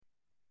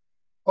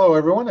Hello,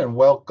 everyone, and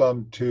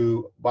welcome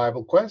to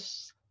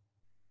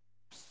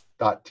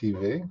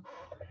BibleQuest.tv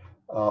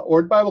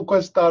or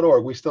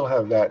BibleQuest.org. We still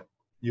have that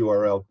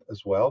URL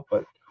as well,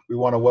 but we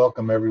want to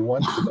welcome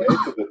everyone today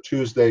to the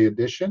Tuesday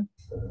edition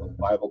of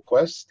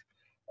BibleQuest.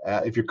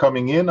 If you're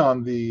coming in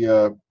on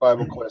the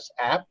BibleQuest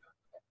app,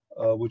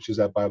 which is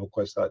at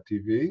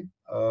BibleQuest.tv,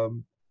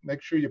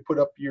 make sure you put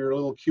up your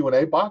little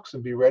Q&A box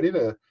and be ready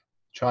to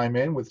chime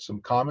in with some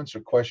comments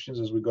or questions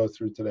as we go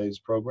through today's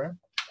program.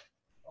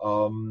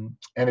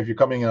 And if you're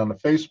coming in on the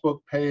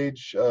Facebook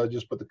page,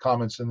 just put the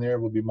comments in there.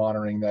 We'll be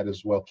monitoring that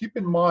as well. Keep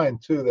in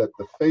mind, too, that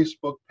the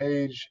Facebook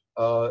page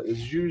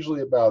is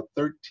usually about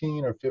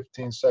 13 or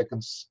 15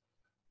 seconds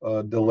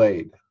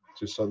delayed,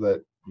 just so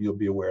that you'll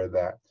be aware of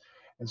that.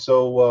 And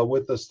so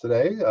with us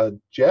today,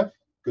 Jeff,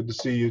 good to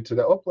see you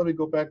today. Oh, let me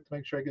go back to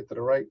make sure I get to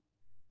the right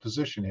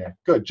position here.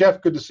 Good.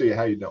 Jeff, good to see you.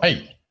 How you doing?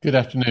 Hey, good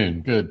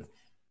afternoon. Good.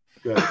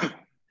 Good.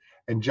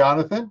 And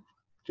Jonathan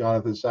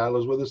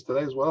Sadler's with us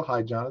today as well.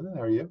 Hi, Jonathan.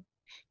 How are you?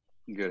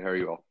 Good. How are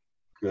you all?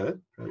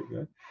 Good. Very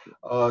good.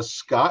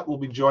 Scott will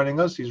be joining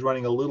us. He's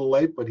running a little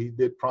late, but he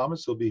did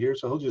promise he'll be here,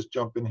 so he'll just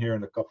jump in here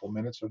in a couple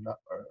minutes or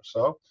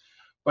so.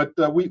 But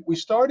we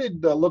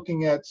started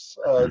looking at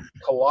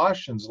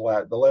Colossians,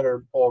 the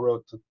letter Paul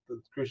wrote to the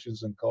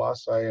Christians in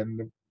Colossae,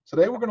 and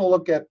today we're going to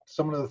look at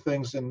some of the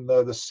things in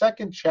the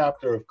second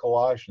chapter of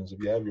Colossians. If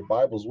you have your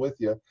Bibles with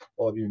you,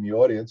 all of you in the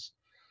audience,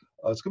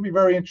 it's going to be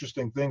very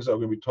interesting things that we're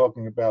going to be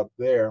talking about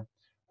there.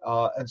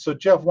 And so,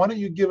 Jeff, why don't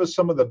you give us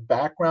some of the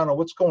background on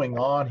what's going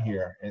on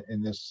here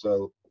in this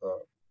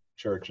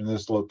church, in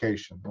this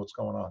location? What's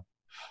going on?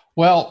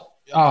 Well,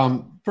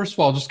 first of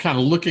all, just kind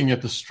of looking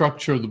at the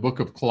structure of the book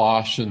of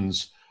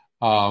Colossians.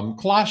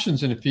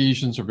 Colossians and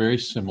Ephesians are very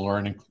similar.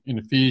 And in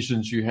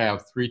Ephesians, you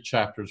have 3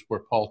 chapters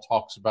where Paul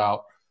talks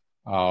about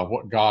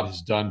what God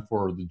has done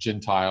for the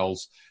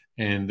Gentiles.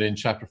 And then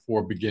chapter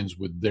 4 begins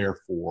with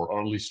therefore, or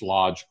at least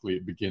logically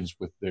it begins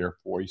with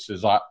therefore. He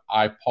says, I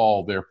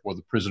Paul, therefore,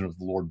 the prisoner of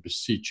the Lord,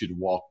 beseech you to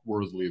walk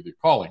worthily of your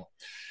calling.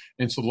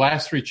 And so the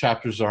last 3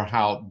 chapters are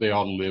how they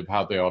ought to live,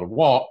 how they ought to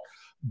walk.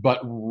 But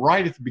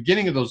right at the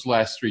beginning of those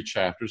last 3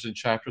 chapters, in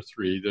chapter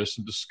 3, there's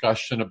some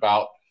discussion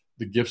about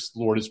the gifts the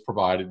Lord has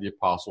provided, the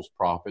apostles,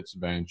 prophets,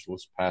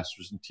 evangelists,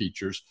 pastors, and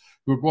teachers,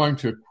 who are going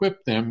to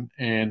equip them.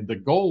 And the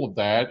goal of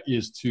that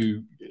is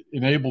to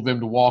enable them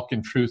to walk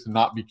in truth and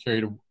not be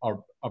carried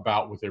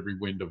about with every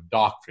wind of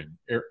doctrine,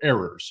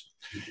 errors.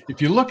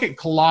 If you look at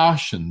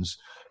Colossians,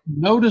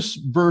 notice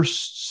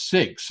verse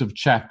 6 of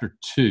chapter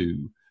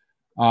 2.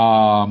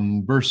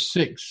 Verse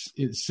 6,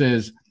 it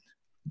says,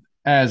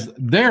 as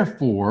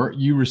therefore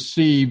you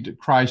received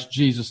Christ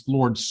Jesus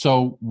Lord,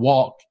 so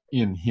walk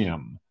in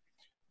him.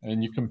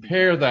 And you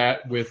compare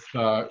that with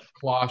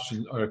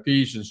Colossians or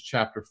Ephesians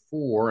chapter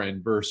 4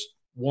 and verse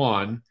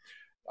 1.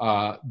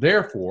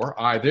 Therefore,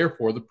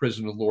 the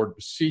prisoner of the Lord,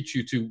 beseech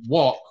you to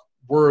walk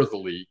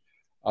worthily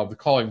of the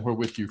calling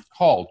wherewith you've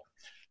called.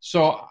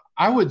 So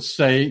I would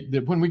say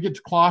that when we get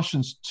to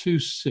Colossians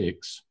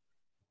 2:6,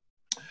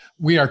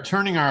 we are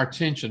turning our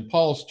attention,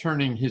 Paul's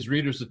turning his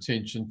readers'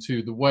 attention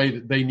to the way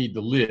that they need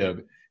to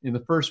live. In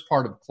the first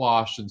part of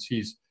Colossians,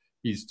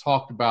 He's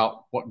talked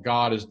about what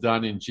God has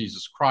done in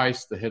Jesus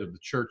Christ, the head of the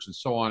church, and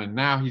so on. And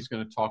now he's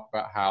going to talk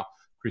about how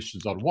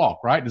Christians ought to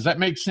walk, right? Does that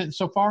make sense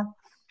so far?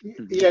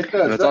 Yeah, it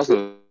does.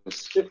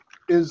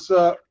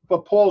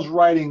 But Paul's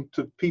writing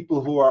to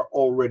people who are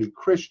already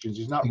Christians.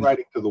 He's not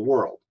writing to the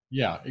world.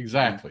 Yeah,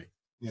 exactly.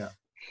 Yeah.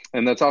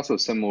 And that's also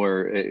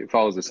similar. It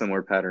follows a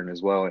similar pattern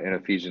as well in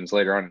Ephesians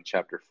later on in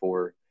chapter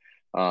 4.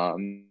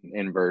 In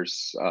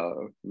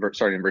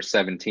starting in verse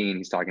 17,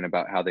 he's talking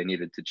about how they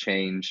needed to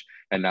change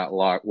and not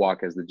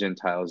walk as the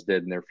Gentiles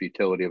did in their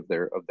futility of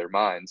their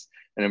minds.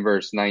 And in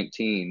verse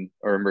 19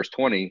 or in verse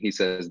 20, he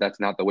says, that's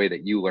not the way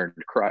that you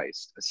learned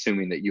Christ,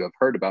 assuming that you have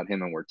heard about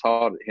him and were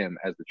taught him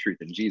as the truth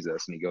in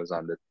Jesus. And he goes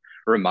on to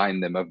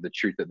remind them of the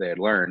truth that they had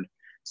learned,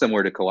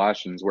 similar to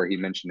Colossians, where he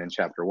mentioned in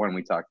chapter 1,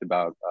 we talked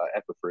about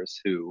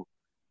Epaphras, who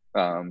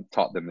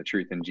taught them the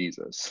truth in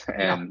Jesus.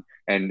 And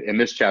in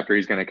this chapter,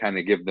 he's going to kind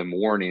of give them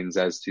warnings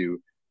as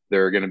to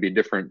there are going to be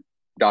different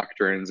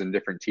doctrines and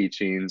different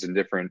teachings and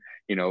different,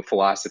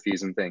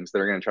 philosophies and things that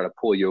are going to try to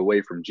pull you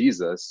away from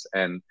Jesus.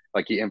 And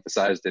like he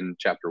emphasized in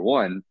chapter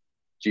 1,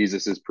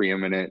 Jesus is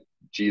preeminent.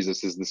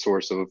 Jesus is the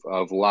source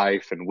of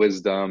life and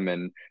wisdom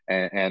and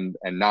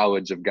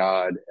knowledge of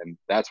God. And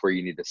that's where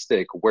you need to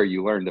stick, where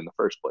you learned in the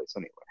first place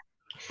anyway.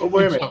 Well,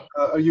 wait a minute.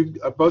 Are you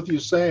both of you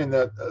saying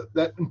that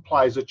that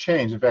implies a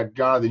change? In fact,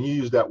 Jonathan, you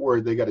used that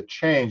word. They got to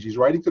change. He's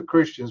writing to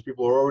Christians.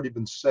 People who have already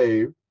been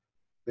saved.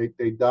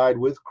 They died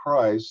with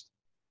Christ.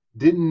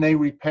 Didn't they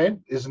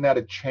repent? Isn't that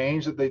a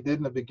change that they did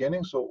in the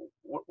beginning? So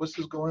what's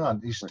this going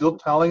on? He's still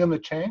telling them to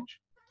change?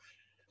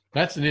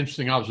 That's an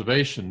interesting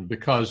observation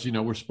because,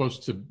 we're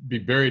supposed to be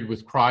buried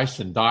with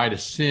Christ and die to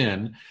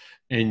sin.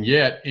 And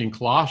yet in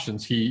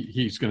Colossians,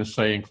 he's going to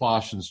say in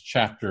Colossians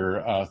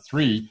chapter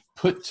 3,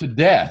 put to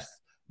death,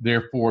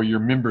 therefore, your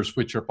members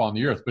which are upon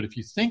the earth. But if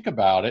you think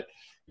about it,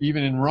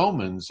 even in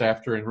Romans,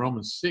 in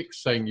Romans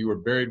 6, saying you were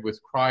buried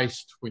with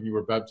Christ when you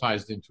were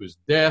baptized into his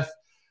death,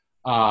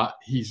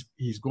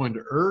 he's going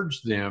to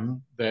urge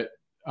them that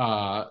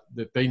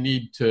they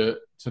need to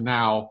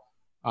now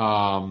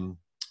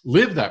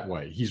live that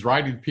way. He's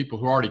writing to people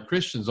who are already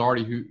Christians,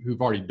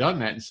 who've already done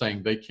that, and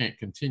saying they can't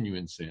continue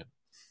in sin.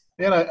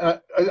 And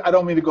I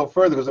don't mean to go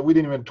further because we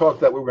didn't even talk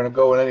that we were going to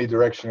go in any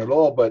direction at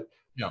all. But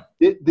yeah,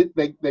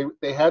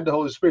 they had the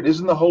Holy Spirit.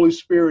 Isn't the Holy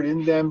Spirit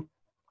in them,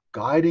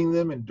 guiding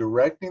them and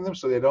directing them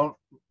so they don't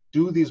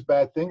do these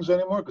bad things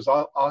anymore? Because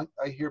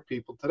I hear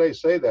people today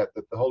say that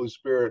the Holy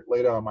Spirit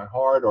laid it on my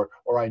heart,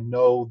 or I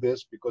know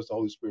this because the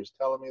Holy Spirit's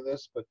telling me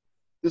this. But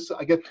this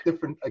I get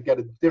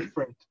a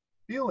different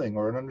feeling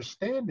or an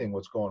understanding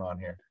what's going on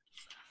here.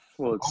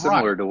 Well, it's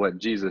similar to what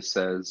Jesus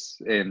says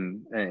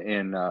in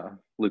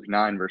Luke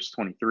 9, verse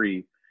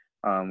 23,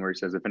 where he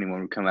says, if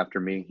anyone would come after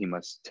me, he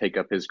must take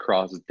up his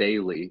cross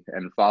daily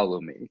and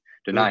follow me.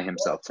 Deny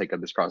himself, take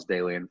up his cross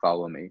daily and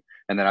follow me.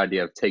 And that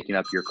idea of taking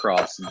up your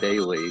cross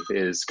daily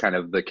is kind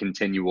of the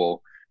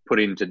continual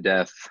putting to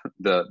death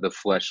the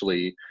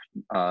fleshly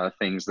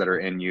things that are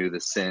in you,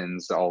 the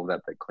sins, all of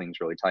that clings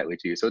really tightly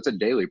to you. So it's a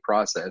daily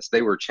process.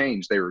 They were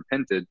changed. They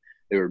repented.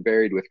 They were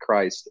buried with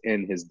Christ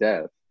in his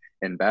death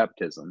and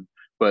baptism.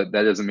 But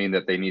that doesn't mean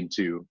that they need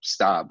to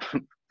stop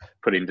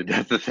putting to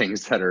death the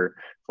things that are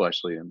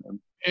fleshly in them.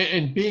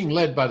 And being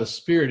led by the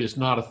Spirit is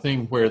not a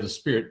thing where the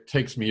Spirit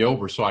takes me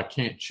over so I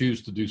can't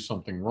choose to do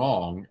something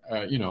wrong.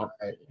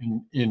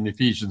 In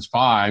Ephesians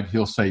 5,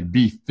 he'll say,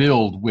 be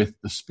filled with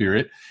the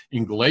Spirit.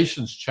 In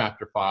Galatians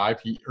chapter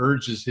 5, he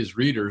urges his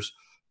readers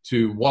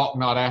to walk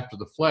not after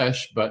the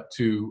flesh, but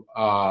to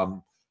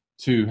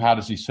how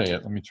does he say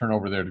it? Let me turn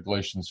over there to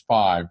Galatians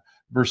 5.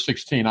 Verse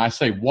 16, I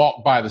say,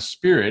 walk by the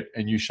Spirit,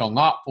 and you shall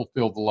not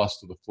fulfill the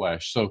lust of the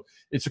flesh. So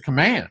it's a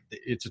command.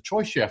 It's a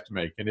choice you have to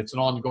make, and it's an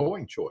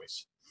ongoing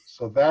choice.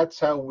 So that's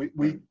how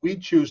we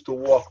choose to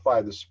walk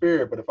by the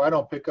Spirit. But if I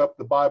don't pick up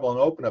the Bible and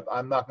open up,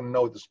 I'm not going to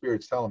know what the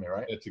Spirit's telling me,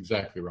 right? That's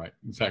exactly right.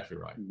 Exactly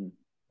right.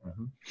 Mm-hmm.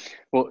 Mm-hmm.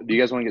 Well, do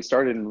you guys want to get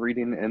started in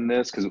reading in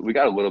this? Because we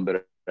got a little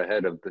bit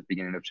ahead of the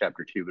beginning of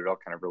chapter 2, but it all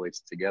kind of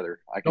relates together.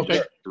 I can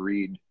just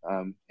read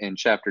in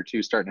chapter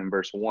 2, starting in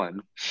verse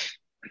 1.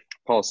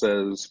 Paul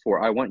says,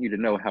 for I want you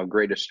to know how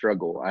great a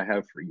struggle I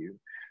have for you,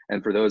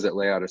 and for those at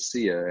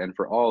Laodicea, and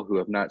for all who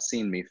have not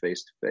seen me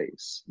face to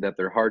face, that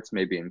their hearts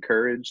may be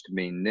encouraged,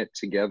 being knit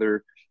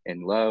together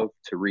in love,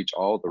 to reach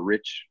all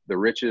the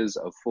riches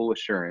of full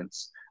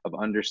assurance of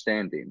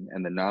understanding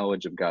and the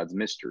knowledge of God's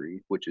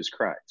mystery, which is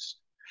Christ,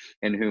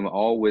 in whom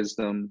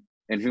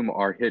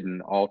are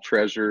hidden all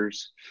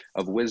treasures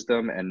of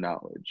wisdom and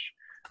knowledge.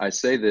 I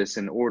say this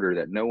in order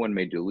that no one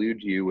may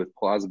delude you with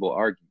plausible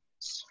arguments.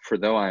 For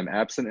though I am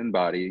absent in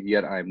body,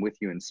 yet I am with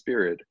you in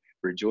spirit,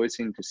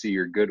 rejoicing to see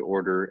your good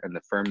order and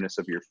the firmness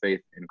of your faith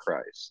in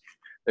Christ.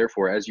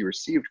 Therefore, as you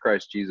received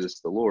Christ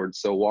Jesus the Lord,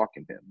 so walk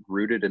in him,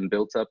 rooted and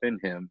built up in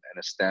him, and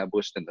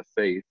established in the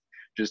faith,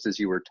 just as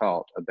you were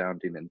taught,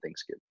 abounding in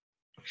thanksgiving.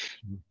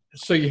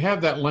 So you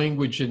have that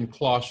language in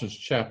Colossians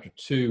chapter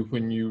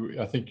 2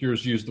 I think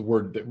yours used the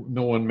word that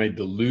no one may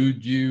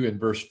delude you in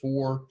verse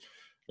 4.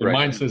 And right.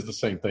 Mine says the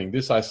same thing.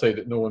 This I say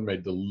that no one may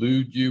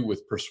delude you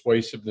with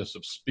persuasiveness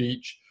of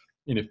speech.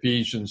 In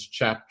Ephesians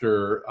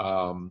chapter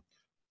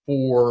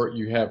 4,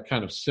 you have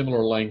kind of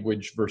similar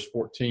language, verse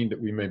 14,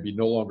 that we may be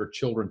no longer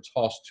children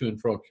tossed to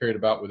and fro, carried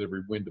about with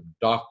every wind of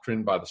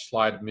doctrine by the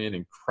sleight of men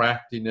and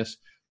craftiness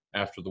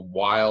after the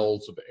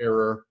wiles of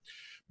error.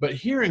 But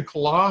here in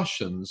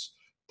Colossians,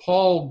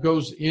 Paul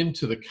goes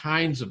into the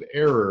kinds of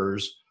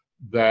errors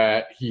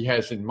that he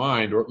has in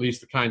mind, or at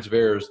least the kinds of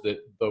errors that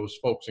those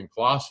folks in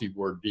Colossae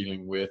were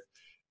dealing with.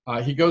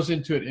 He goes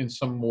into it in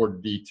some more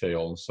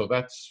detail, and so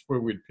that's where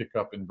we'd pick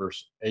up in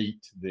verse 8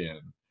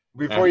 then.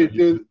 Before you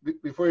do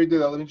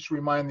that, let me just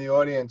remind the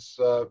audience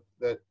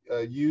that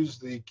use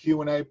the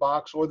Q&A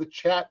box or the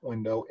chat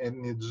window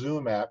in the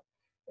Zoom app,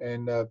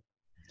 and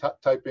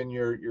type in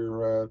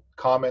your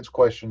comments,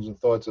 questions, and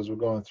thoughts as we're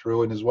going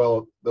through. And as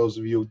well, those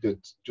of you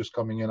that's just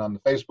coming in on the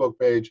Facebook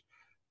page,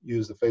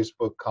 use the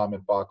Facebook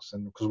comment box,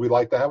 and because we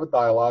like to have a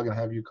dialogue and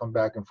have you come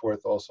back and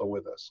forth also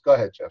with us. Go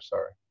ahead, Jeff.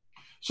 Sorry.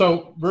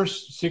 So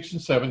verse 6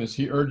 and 7 is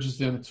he urges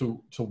them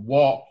to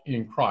walk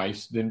in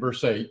Christ. Then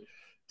verse 8,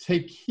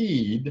 take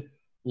heed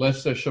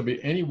lest there shall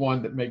be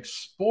anyone that makes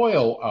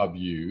spoil of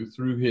you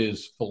through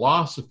his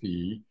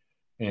philosophy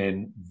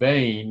and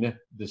vain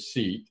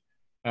deceit,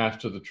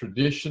 after the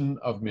tradition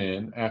of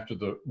men, after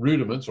the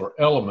rudiments or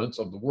elements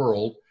of the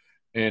world,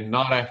 and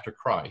not after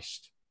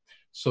Christ.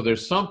 So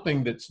there's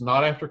something that's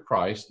not after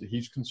Christ that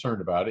he's concerned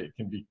about. It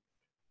can be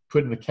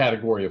put in the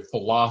category of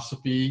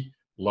philosophy,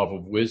 love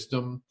of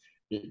wisdom.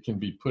 It can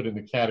be put in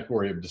the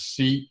category of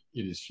deceit.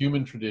 It is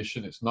human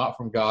tradition. It's not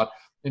from God.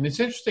 And it's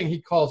interesting,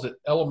 he calls it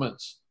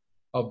elements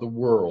of the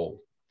world,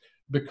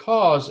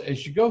 because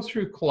as you go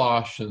through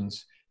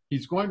Colossians,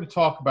 he's going to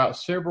talk about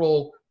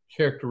several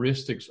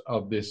characteristics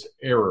of this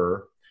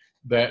error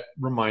that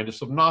remind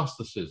us of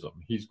Gnosticism.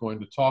 He's going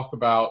to talk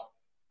about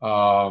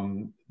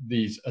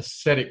these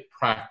ascetic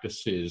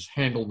practices,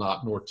 handle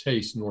not, nor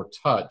taste, nor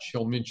touch.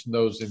 He'll mention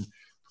those in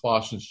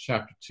Colossians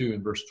chapter 2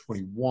 and verse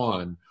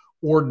 21,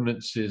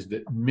 ordinances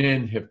that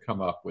men have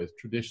come up with,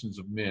 traditions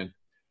of men.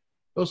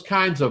 Those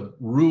kinds of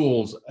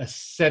rules,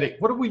 ascetic.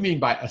 What do we mean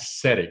by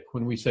ascetic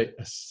when we say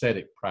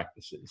ascetic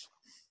practices?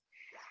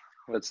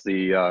 That's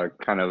the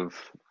kind of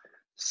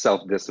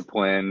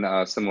self-discipline,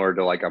 similar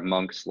to like a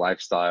monk's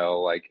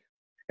lifestyle. Like,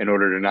 in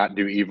order to not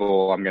do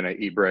evil, I'm going to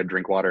eat bread,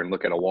 drink water, and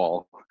look at a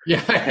wall.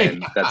 Yeah.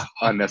 And that's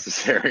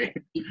unnecessary.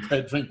 Eat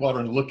bread, drink water,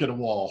 and look at a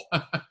wall.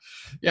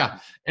 Yeah.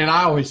 And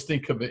I always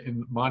think of it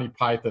in Monty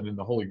Python and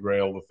the Holy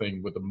Grail, the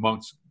thing with the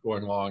monks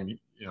going along, you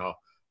know,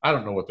 I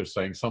don't know what they're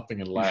saying, something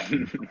in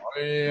Latin.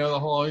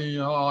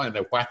 And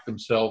they whack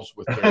themselves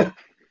with their,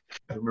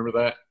 remember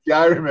that? Yeah,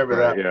 I remember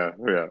that.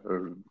 Yeah.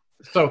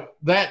 So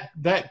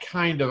that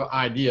kind of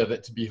idea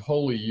that to be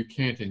holy, you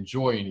can't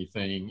enjoy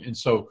anything. And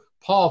so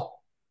Paul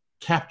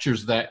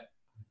captures that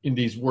in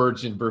these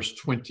words in verse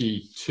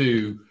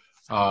 22,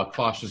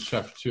 Colossians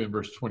chapter 2 and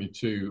verse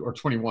 22 or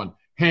 21,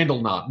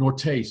 handle not, nor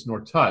taste, nor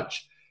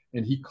touch.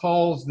 And he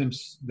calls them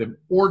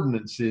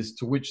ordinances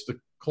to which the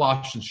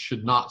Colossians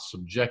should not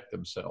subject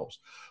themselves.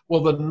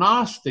 Well, the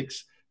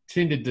Gnostics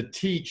tended to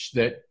teach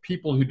that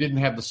people who didn't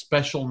have the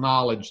special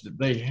knowledge that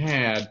they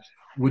had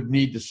would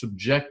need to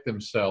subject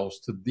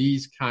themselves to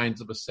these kinds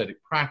of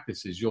ascetic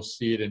practices. You'll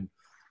see it in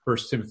 1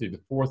 Timothy,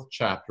 the 4th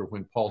chapter,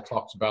 when Paul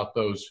talks about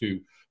those who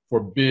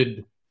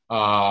forbid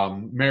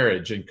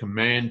marriage and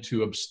command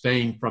to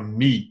abstain from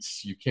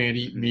meats. You can't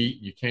eat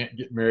meat, you can't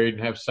get married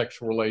and have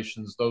sexual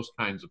relations, those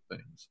kinds of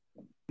things.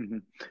 Mm-hmm.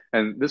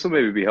 And this will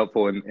maybe be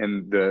helpful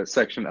in the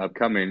section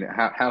upcoming,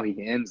 how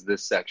he ends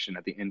this section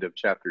at the end of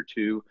chapter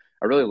 2.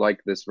 I really like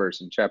this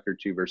verse in chapter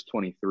 2, verse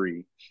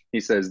 23. He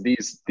says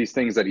these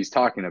things that he's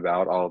talking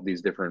about, all of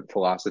these different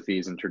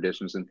philosophies and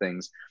traditions and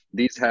things,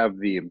 these have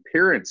the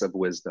appearance of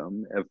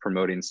wisdom, of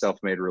promoting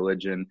self-made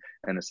religion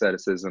and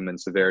asceticism and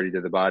severity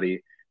to the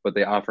body, but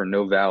they offer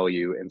no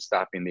value in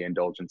stopping the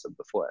indulgence of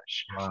the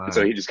flesh. Right. And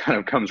so he just kind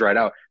of comes right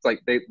out. It's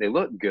like they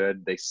look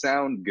good, they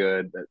sound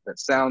good, that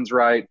sounds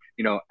right.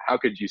 You know, how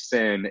could you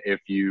sin if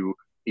you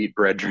eat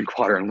bread, drink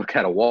water, and look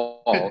at a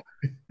wall?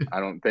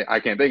 I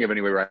can't think of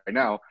any way right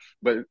now.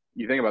 But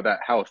you think about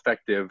that, how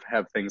effective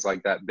have things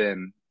like that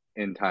been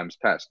in times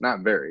past?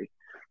 Not very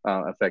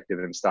effective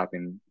in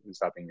stopping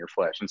your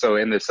flesh. And so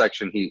in this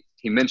section, he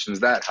mentions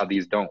that, how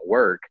these don't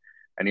work.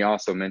 And he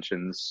also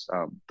mentions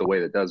the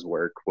way that does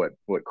work, what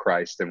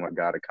Christ and what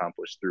God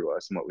accomplished through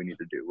us and what we need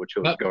to do, which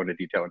he'll go into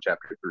detail in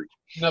chapter 3.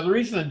 Now, the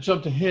reason I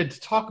jumped ahead to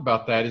talk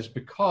about that is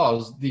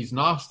because these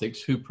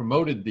Gnostics who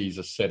promoted these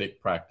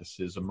ascetic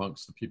practices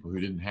amongst the people who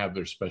didn't have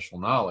their special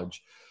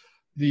knowledge,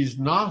 these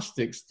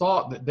Gnostics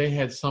thought that they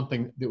had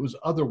something that was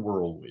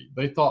otherworldly.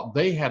 They thought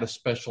they had a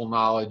special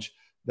knowledge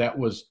that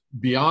was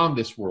beyond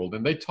this world.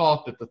 And they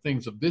taught that the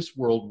things of this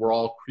world were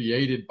all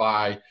created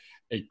by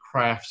a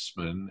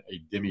craftsman, a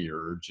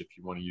demiurge, if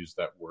you want to use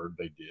that word,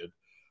 they did,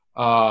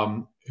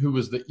 who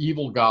was the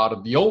evil god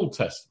of the Old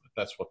Testament.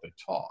 That's what they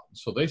taught.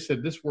 So they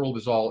said this world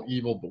is all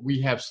evil, but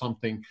we have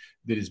something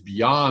that is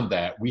beyond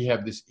that. We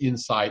have this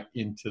insight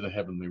into the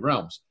heavenly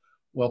realms.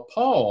 Well,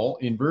 Paul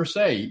in verse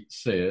 8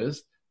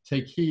 says,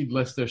 take heed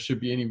lest there should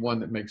be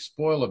anyone that makes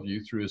spoil of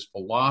you through his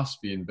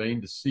philosophy and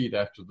vain deceit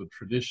after the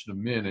tradition of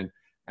men and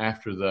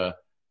after the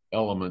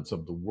elements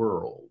of the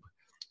world.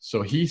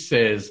 So he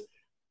says,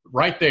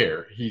 right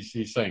there, he's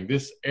saying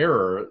this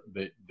error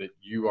that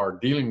you are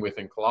dealing with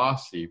in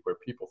Colossae, where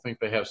people think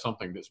they have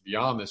something that's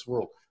beyond this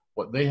world,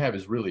 what they have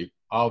is really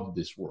of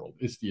this world.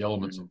 It's the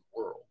elements of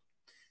the world.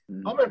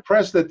 I'm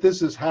impressed that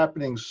this is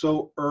happening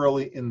so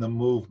early in the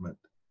movement.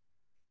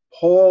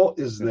 Paul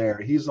is there.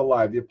 He's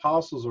alive. The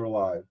apostles are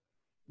alive.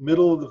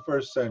 Middle of the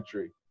 1st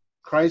century.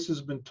 Christ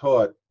has been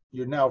taught.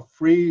 You're now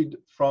freed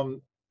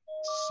from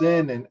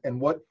sin and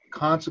what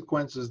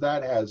consequences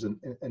that has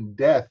and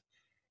death.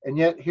 And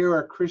yet here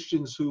are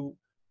Christians who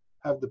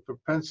have the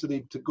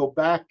propensity to go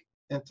back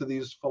into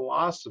these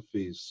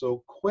philosophies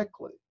so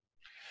quickly.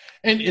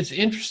 And it's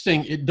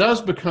interesting, it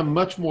does become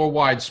much more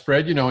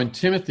widespread. You know, in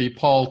Timothy,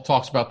 Paul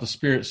talks about the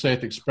Spirit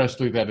saith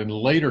expressly that in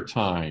later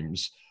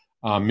times,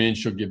 men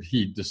shall give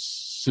heed to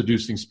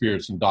seducing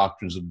spirits and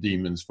doctrines of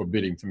demons,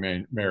 forbidding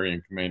to marry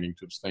and commanding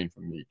to abstain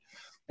from meat.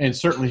 And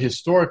certainly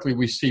historically,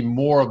 we see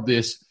more of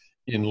this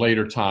in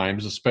later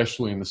times,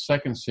 especially in the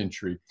 2nd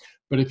century.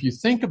 But if you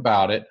think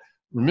about it,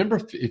 remember,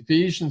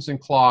 Ephesians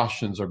and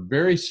Colossians are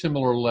very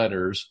similar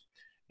letters,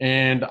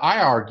 and I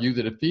argue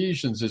that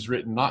Ephesians is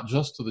written not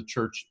just to the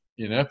church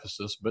in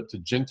Ephesus, but to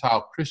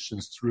Gentile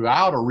Christians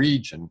throughout a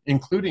region,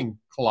 including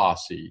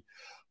Colossae.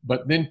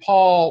 But then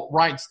Paul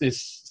writes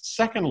this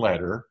second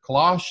letter,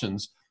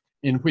 Colossians,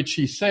 in which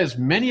he says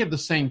many of the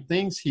same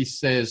things he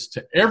says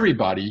to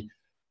everybody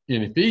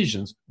in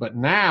Ephesians, but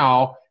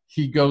now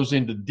he goes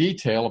into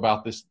detail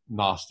about this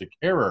Gnostic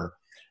error.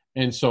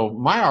 And so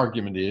my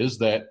argument is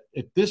that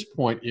at this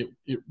point,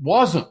 it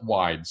wasn't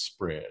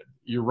widespread.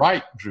 You're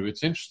right, Drew.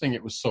 It's interesting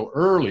it was so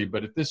early,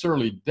 but at this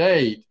early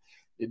date,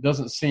 it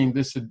doesn't seem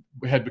this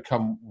had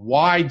become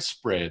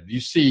widespread. You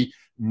see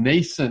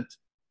nascent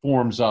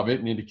forms of it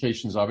and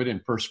indications of it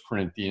in 1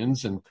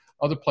 Corinthians and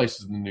other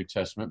places in the New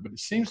Testament, but it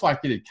seems like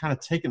it had kind of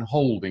taken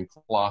hold in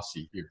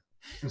Colossae here.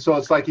 And so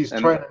it's like he's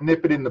trying to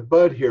nip it in the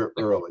bud here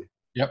early.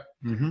 Yep.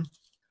 Mm-hmm.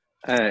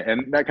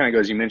 And that kind of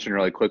goes, you mentioned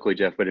really quickly,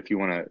 Jeff, but if you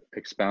want to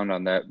expound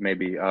on that,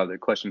 maybe the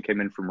question came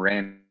in from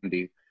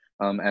Randy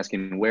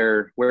asking,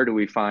 where do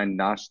we find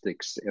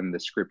Gnostics in the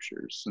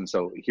scriptures? And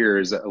so here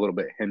is a little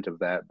bit hint of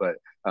that, but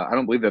I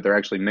don't believe that they're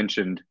actually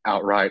mentioned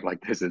outright like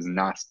this is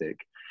Gnostic.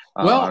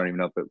 Well, I don't even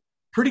know if it...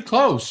 Pretty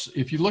close.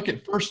 If you look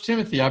at 1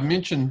 Timothy, I've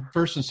mentioned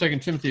 1 and 2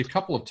 Timothy a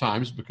couple of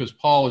times because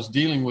Paul is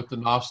dealing with the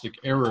Gnostic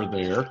error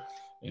there,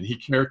 and he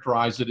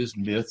characterized it as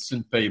myths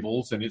and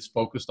fables, and it's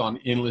focused on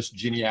endless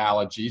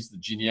genealogies. The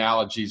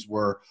genealogies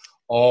were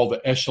all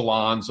the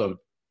echelons of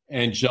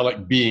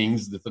angelic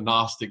beings that the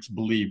Gnostics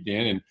believed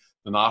in, and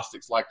the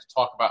Gnostics like to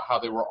talk about how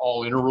they were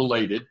all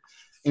interrelated.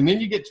 And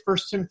then you get to 1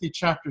 Timothy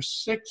chapter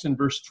 6 and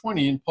verse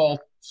 20, and Paul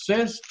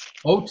says,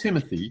 "O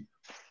Timothy,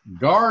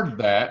 guard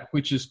that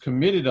which is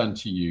committed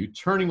unto you,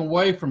 turning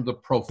away from the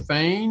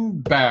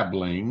profane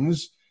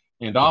babblings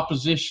and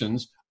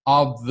oppositions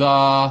of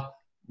the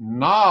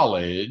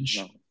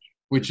knowledge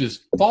which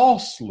is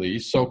falsely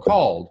so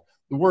called."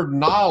 The word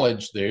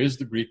knowledge there is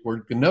the Greek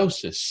word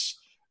gnosis,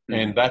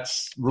 and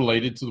that's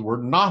related to the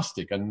word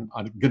Gnostic. A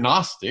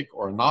Gnostic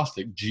or a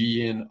Gnostic,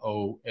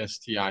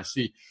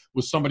 Gnostic,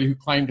 was somebody who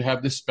claimed to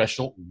have this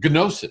special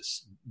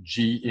gnosis,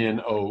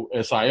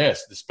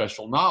 Gnosis, this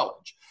special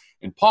knowledge.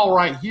 And Paul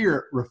right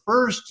here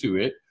refers to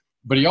it,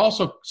 but he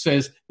also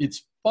says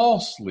it's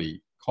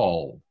falsely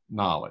called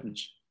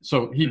knowledge.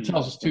 So he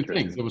tells us two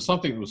things. There was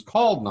something that was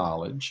called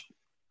knowledge,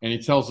 and he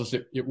tells us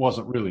it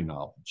wasn't really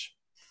knowledge.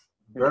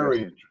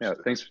 Very interesting. Yeah,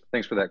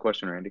 thanks for that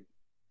question, Randy.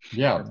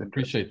 Yeah, I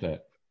appreciate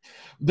that.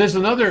 There's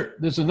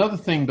another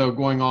thing though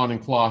going on in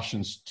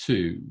Colossians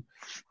 2.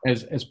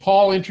 As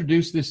Paul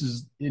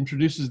introduces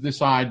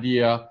this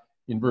idea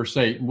in verse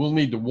 8, and we'll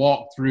need to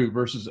walk through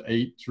verses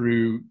 8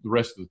 through the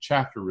rest of the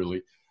chapter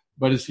really,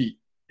 but I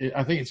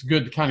think it's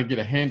good to kind of get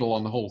a handle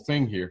on the whole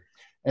thing here.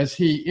 As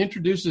he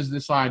introduces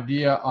this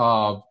idea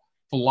of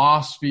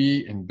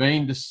philosophy and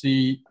vain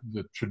deceit,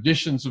 the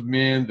traditions of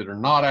men that are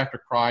not after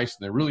Christ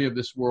and they're really of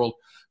this world,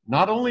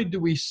 not only do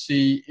we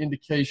see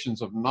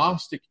indications of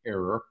Gnostic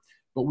error,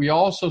 but we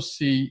also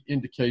see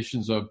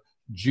indications of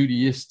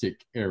Judaistic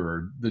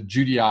error, the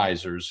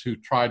Judaizers who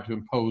tried to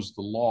impose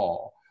the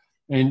law.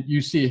 And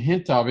you see a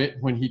hint of it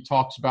when he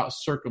talks about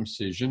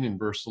circumcision in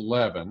verse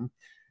 11.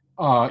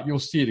 You'll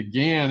see it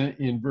again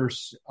in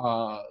verse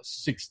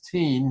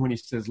 16 when he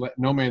says, "Let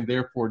no man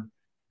therefore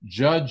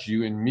judge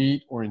you in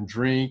meat or in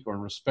drink or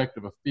in respect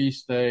of a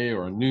feast day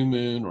or a new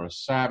moon or a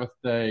Sabbath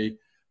day,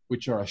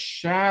 which are a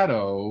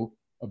shadow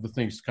of the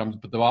things to come,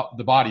 but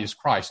the body is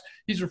Christ."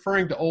 He's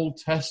referring to Old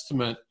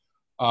Testament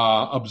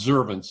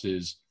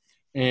observances.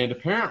 And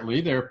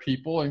apparently there are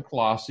people in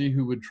Colossae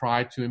who would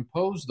try to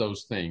impose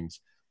those things.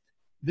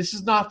 This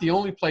is not the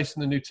only place in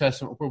the New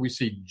Testament where we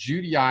see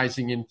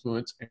Judaizing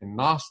influence and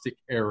Gnostic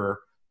error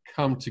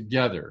come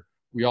together.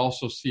 We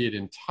also see it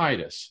in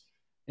Titus.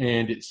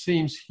 And it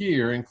seems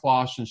here in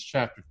Colossians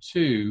chapter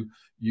 2,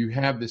 you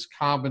have this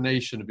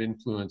combination of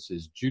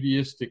influences,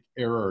 Judaistic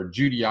error or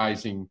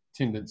Judaizing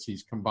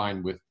tendencies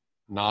combined with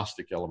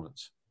Gnostic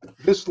elements.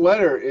 This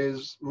letter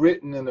is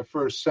written in the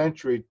first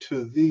century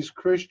to these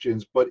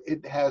Christians, but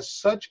it has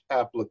such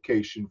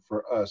application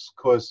for us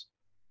because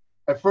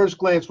at first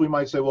glance, we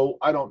might say, well,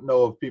 I don't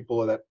know of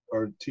people that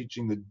are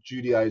teaching the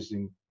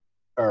Judaizing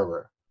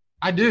error.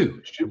 I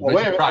do. Well,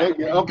 wait a minute.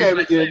 Right.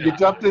 Okay, you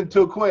jumped in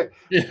too quick.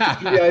 Yeah.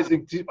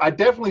 Judaizing, I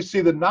definitely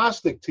see the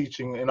Gnostic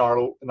teaching in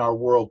our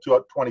world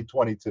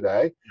 2020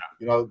 today. Yeah.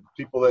 You know,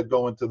 people that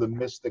go into the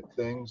mystic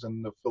things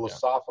and the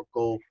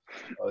philosophical,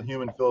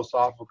 human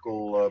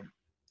philosophical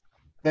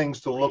things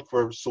to look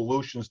for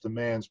solutions to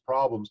man's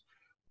problems.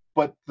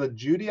 But the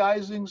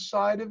Judaizing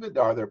side of it,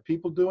 are there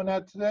people doing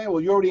that today?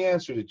 Well, you already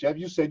answered it, Jeff.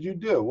 You said you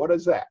do. What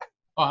is that?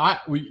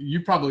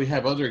 You probably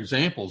have other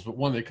examples, but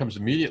one that comes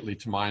immediately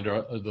to mind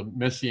are the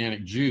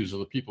Messianic Jews, or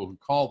the people who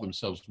call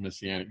themselves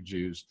Messianic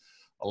Jews.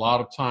 A lot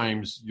of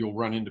times you'll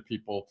run into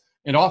people,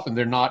 and often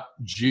they're not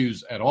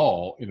Jews at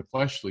all in a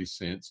fleshly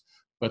sense,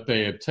 but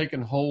they have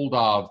taken hold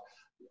of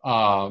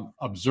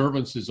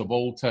observances of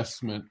Old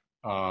Testament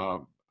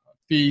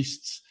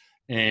feasts,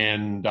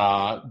 and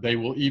they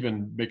will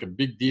even make a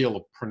big deal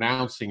of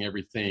pronouncing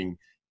everything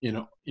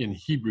in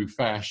Hebrew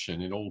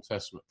fashion, in Old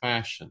Testament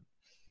fashion.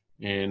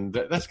 And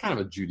that's kind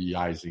of a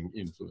Judaizing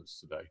influence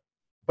today.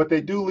 But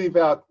they do leave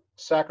out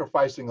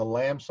sacrificing a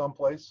lamb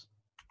someplace.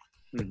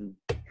 Mm-hmm.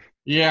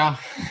 Yeah.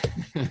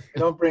 They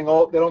don't bring.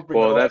 Well,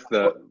 that's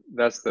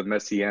the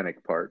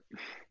Messianic part.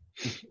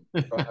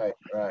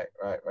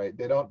 Right.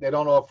 They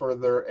don't offer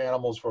their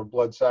animals for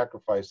blood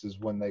sacrifices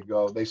when they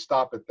go. They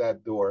stop at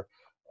that door.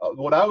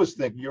 What I was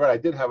thinking, you're right, I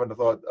did have a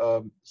thought,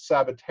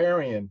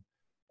 Sabbatarian.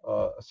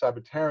 A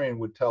Sabbatarian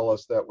would tell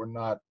us that we're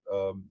not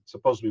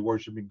supposed to be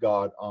worshiping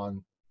God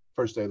on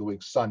first day of the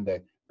week,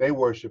 Sunday. They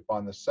worship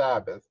on the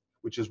Sabbath,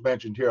 which is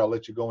mentioned here. I'll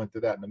let you go into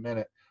that in a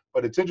minute.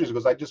 But it's interesting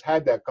because I just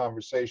had that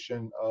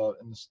conversation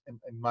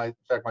in my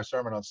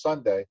sermon on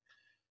Sunday.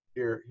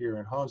 here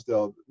in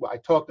Honesdale, I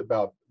talked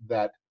about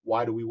that.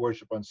 Why do we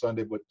worship on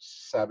Sunday? But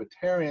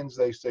Sabbatarians,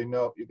 they say,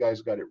 no, you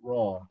guys got it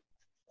wrong.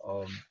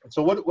 And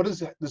so what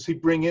does he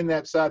bring in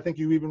that? I think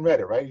you even read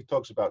it, right? He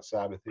talks about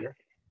Sabbath here.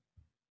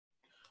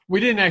 We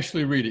didn't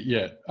actually read it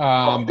yet.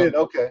 Did?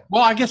 Okay.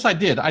 Well, I guess I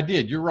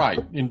did. You're right.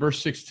 In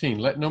verse 16,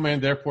 let no man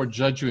therefore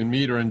judge you in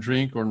meat or in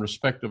drink or in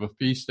respect of a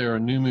feast day or a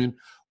new moon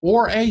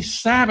or a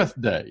Sabbath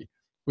day,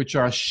 which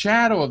are a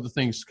shadow of the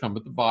things to come,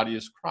 but the body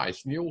is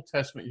Christ. In the Old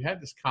Testament, you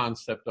had this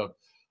concept of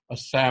a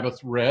Sabbath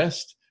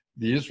rest.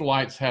 The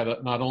Israelites had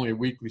not only a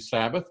weekly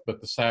Sabbath,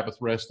 but the Sabbath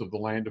rest of the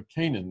land of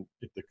Canaan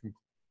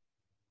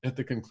at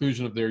the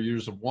conclusion of their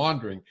years of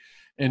wandering.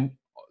 And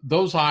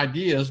those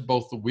ideas,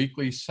 both the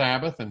weekly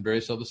Sabbath and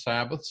various other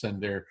Sabbaths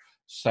and their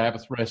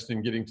Sabbath rest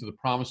in getting to the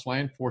promised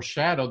land,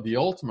 foreshadowed the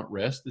ultimate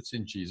rest that's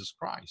in Jesus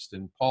Christ.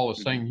 And Paul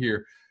is saying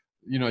here,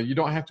 you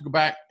don't have to go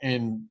back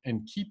and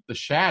keep the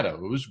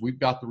shadows. We've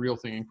got the real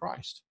thing in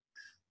Christ.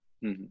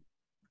 Mm-hmm.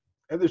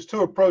 And there's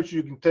two approaches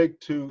you can take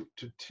to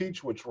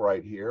teach what's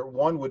right here.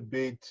 One would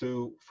be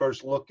to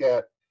first look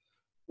at,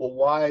 well,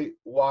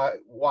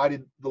 why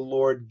did the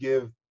Lord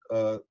give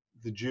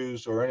the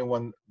Jews or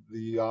anyone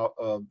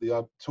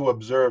to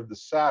observe the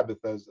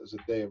Sabbath as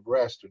a day of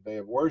rest or day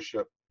of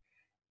worship?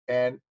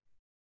 And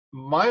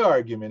my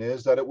argument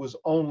is that it was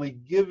only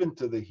given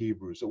to the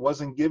Hebrews. It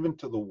wasn't given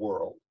to the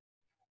world.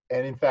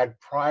 And in fact,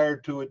 prior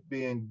to it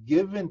being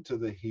given to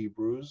the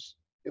Hebrews,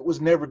 it was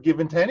never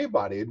given to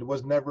anybody. It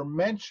was never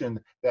mentioned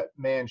that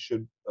man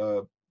should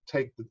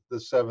take the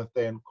seventh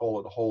day and call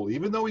it holy.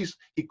 Even though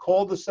he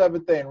called the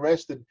seventh day and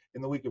rested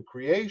in the week of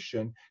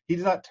creation,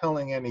 he's not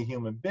telling any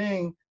human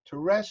being to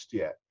rest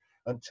yet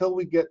until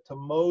we get to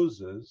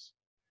Moses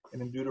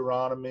and in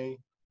Deuteronomy,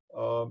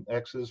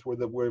 Exodus,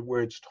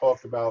 where it's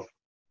talked about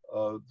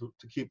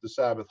to keep the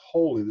Sabbath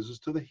holy. This is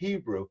to the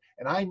Hebrew,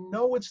 and I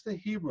know it's the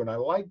Hebrew, and I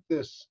like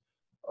this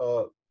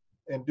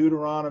in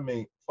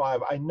Deuteronomy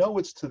 5. I know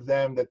it's to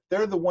them that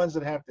they're the ones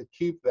that have to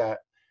keep that,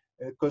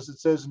 because it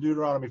says in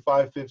Deuteronomy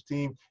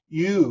 5:15,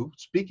 you,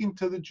 speaking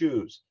to the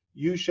Jews,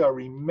 you shall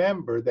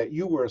remember that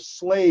you were a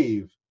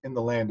slave in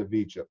the land of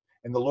Egypt,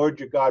 and the Lord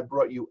your God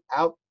brought you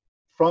out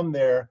from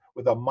there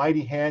with a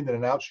mighty hand and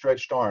an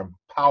outstretched arm.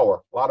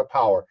 Power, a lot of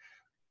power.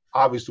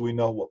 Obviously, we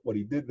know what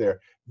he did there.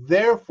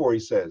 Therefore, he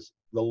says,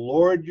 the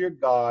Lord your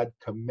God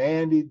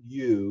commanded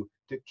you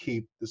to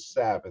keep the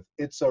Sabbath.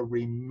 It's a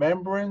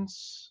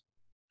remembrance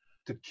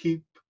to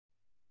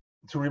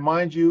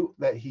remind you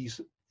that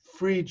he's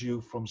freed you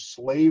from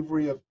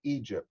slavery of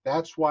Egypt.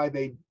 That's why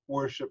they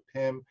worshiped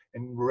him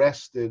and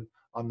rested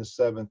on the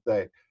seventh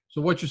day.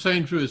 So what you're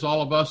saying, Drew, is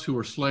all of us who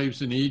were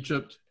slaves in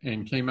Egypt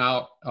and came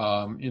out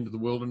into the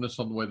wilderness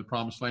on the way to the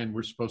promised land,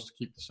 we're supposed to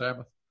keep the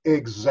Sabbath?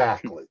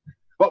 Exactly.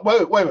 But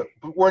wait a minute.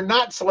 We're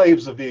not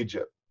slaves of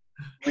Egypt.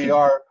 We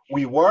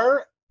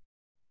were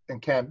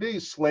and can be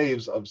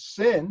slaves of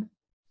sin.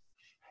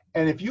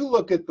 And if you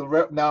look at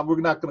now we're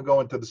not going to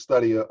go into the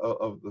study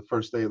of the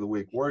first day of the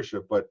week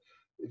worship, but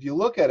if you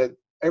look at it,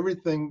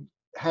 everything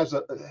has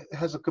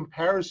a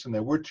comparison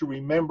there. We're to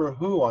remember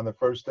who on the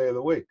first day of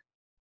the week?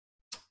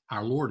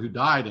 Our Lord, who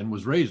died and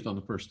was raised on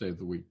the first day of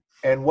the week.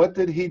 And what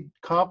did he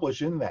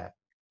accomplish in that?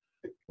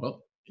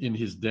 Well, in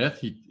his death,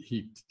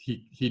 he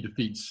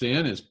defeats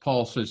sin, as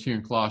Paul says here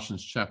in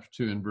Colossians chapter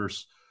 2 and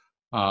verse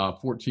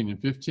 14 and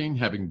 15,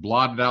 having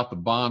blotted out the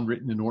bond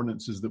written in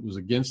ordinances that was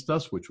against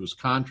us, which was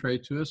contrary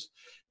to us.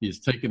 He has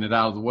taken it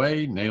out of the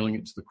way, nailing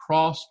it to the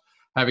cross.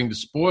 Having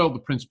despoiled the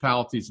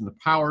principalities and the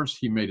powers,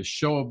 he made a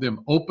show of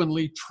them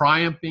openly,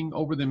 triumphing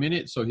over them in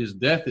it. So his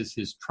death is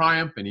his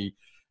triumph,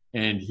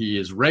 and he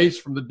is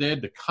raised from the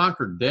dead to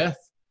conquer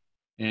death.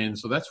 And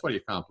so that's what he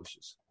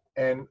accomplishes.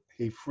 And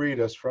he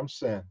freed us from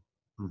sin.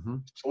 Mm-hmm.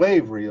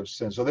 Slavery of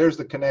sin. So there's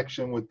the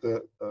connection with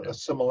a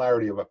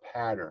similarity of a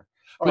pattern.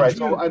 All right,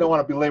 Drew, so I don't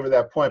want to belabor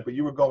that point, but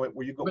were you going?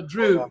 But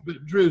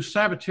Drew,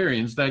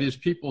 Sabbatarians, that is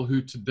people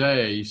who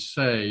today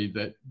say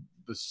that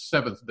the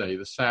seventh day,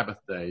 the Sabbath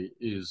day,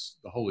 is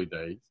the holy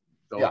day.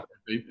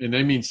 And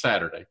they mean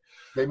Saturday.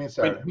 They mean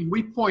Saturday. When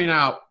we point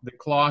out that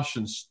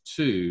Colossians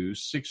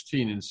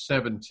 2:16 and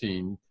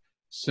 17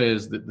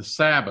 says that the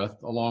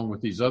Sabbath, along with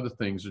these other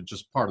things, are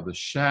just part of the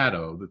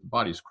shadow, that the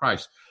body is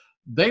Christ,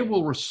 they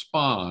will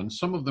respond,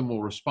 some of them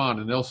will respond,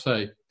 and they'll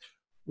say,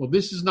 well,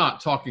 this is not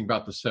talking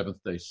about the seventh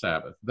day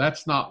Sabbath.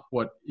 That's not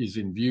what is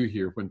in view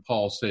here when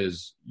Paul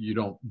says you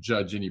don't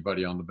judge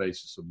anybody on the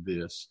basis of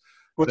this.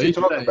 What's he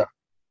talking about?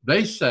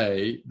 They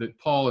say that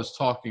Paul is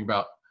talking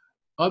about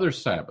other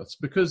Sabbaths,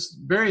 because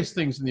various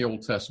things in the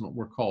Old Testament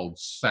were called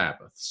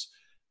Sabbaths.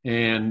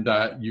 And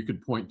you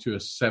could point to a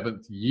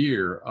seventh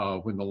year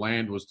when the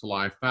land was to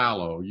lie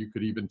fallow. You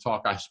could even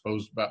talk, I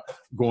suppose, about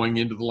going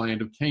into the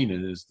land of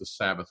Canaan as the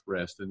Sabbath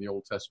rest, and the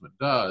Old Testament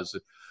does.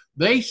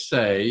 They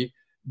say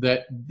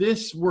that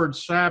this word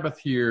Sabbath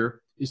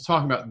here is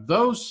talking about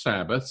those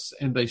Sabbaths,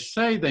 and they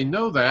say they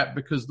know that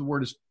because the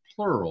word is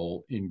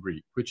plural in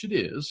Greek, which it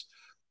is.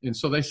 And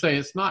so they say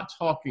it's not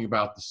talking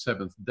about the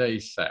seventh day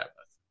Sabbath.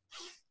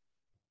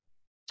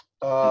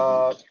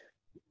 But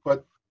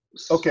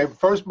okay,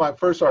 my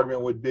first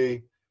argument would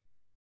be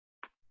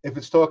if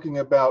it's talking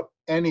about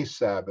any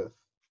Sabbath,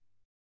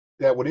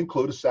 that would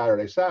include a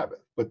Saturday Sabbath.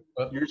 But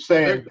you're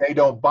saying they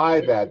don't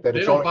buy that. They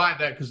don't buy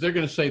that because they're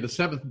going to say the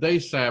seventh day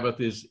Sabbath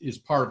is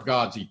part of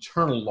God's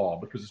eternal law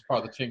because it's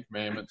part of the Ten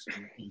Commandments.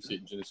 And you see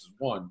it in Genesis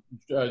 1.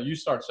 You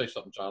start to say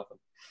something, Jonathan.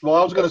 Well,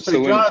 I was going to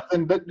say,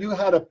 Jonathan, but you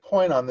had a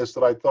point on this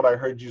that I thought I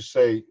heard you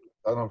say.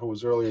 I don't know if it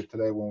was earlier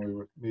today when we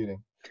were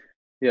meeting.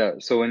 Yeah.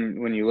 So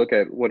when you look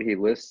at what he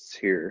lists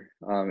here,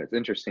 it's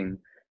interesting.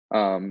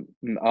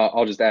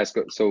 I'll just ask.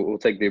 So we'll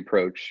take the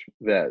approach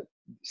that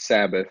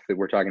Sabbath, that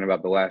we're talking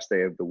about the last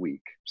day of the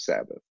week,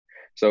 Sabbath.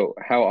 So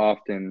how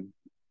often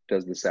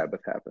does the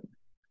Sabbath happen?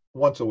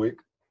 Once a week.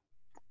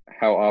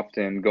 How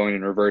often, going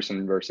in reverse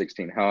in verse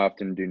 16, how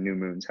often do new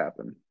moons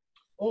happen?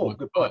 Oh,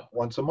 good point.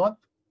 Once a month.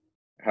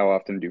 How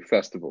often do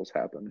festivals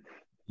happen?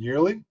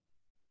 Yearly.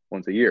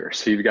 Once a year.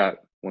 So you've got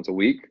once a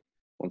week,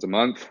 once a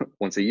month,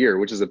 once a year,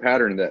 which is a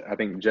pattern that I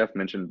think Jeff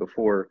mentioned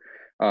before.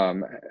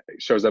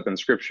 Shows up in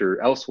scripture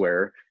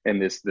elsewhere in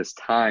this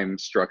time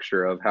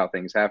structure of how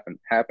things happen.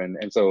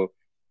 And so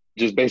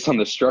just based on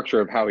the structure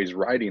of how he's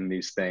writing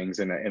these things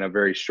in a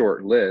very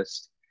short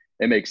list,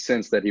 it makes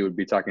sense that he would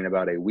be talking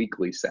about a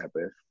weekly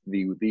Sabbath,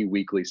 the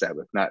weekly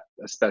Sabbath, not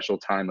a special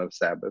time of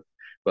Sabbath,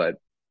 but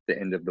the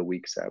end of the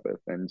week Sabbath.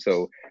 And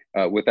so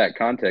with that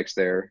context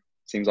there,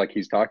 it seems like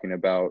he's talking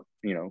about,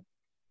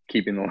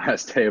 keeping the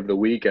last day of the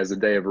week as a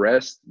day of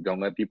rest. Don't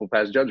let people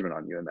pass judgment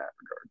on you in that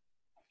regard.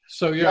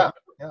 So yeah.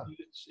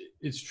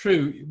 It's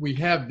true. We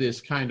have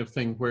this kind of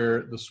thing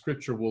where the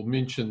scripture will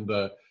mention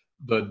the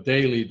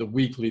daily, the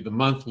weekly, the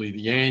monthly,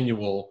 the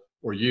annual,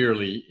 or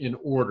yearly in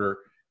order.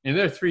 And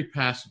there are three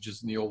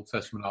passages in the Old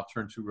Testament I'll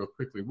turn to real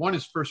quickly. One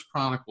is 1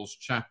 Chronicles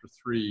chapter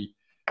 3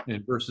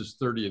 and verses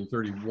 30 and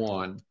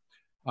 31.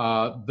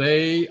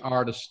 They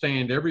are to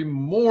stand every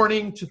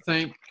morning to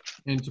thank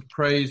and to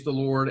praise the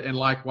Lord, and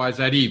likewise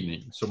at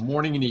evening. So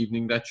morning and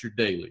evening, that's your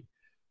daily.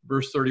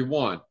 Verse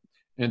 31.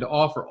 And to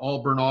offer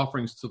all burnt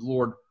offerings to the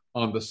Lord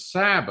on the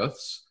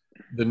Sabbaths,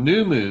 the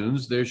new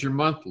moons, there's your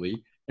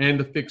monthly, and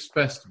the fixed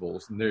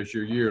festivals, and there's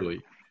your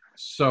yearly.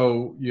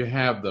 So you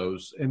have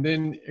those. And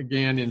then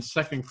again in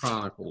 2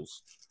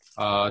 Chronicles,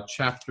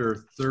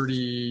 chapter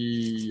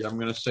 30, I'm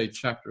going to say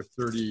chapter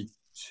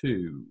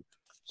 32.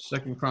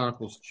 2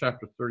 Chronicles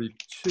chapter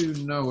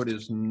 32. No, it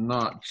is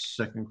not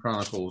 2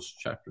 Chronicles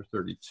chapter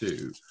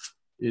 32.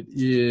 It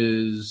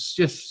is,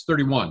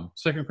 31.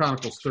 2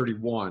 Chronicles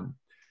 31.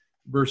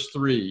 Verse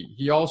 3,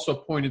 he also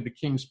appointed the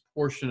king's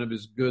portion of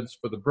his goods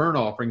for the burnt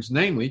offerings,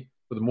 namely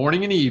for the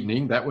morning and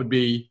evening, that would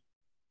be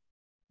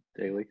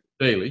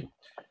daily,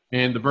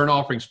 and the burnt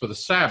offerings for the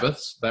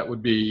Sabbaths, that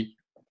would be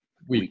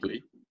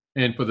weekly,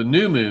 and for the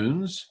new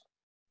moons,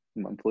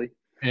 monthly,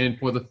 and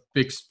for the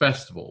fixed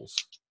festivals,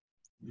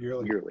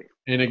 yearly.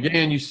 And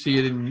again, you see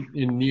it in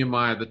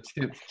Nehemiah, the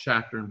 10th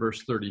chapter, in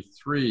verse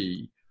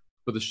 33,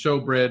 for the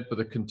showbread, for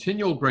the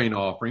continual grain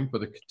offering, for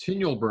the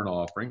continual burnt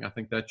offering, I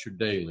think that's your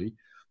daily,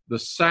 the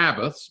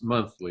Sabbaths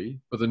monthly,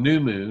 for the new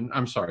moon,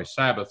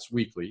 Sabbaths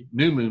weekly,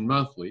 new moon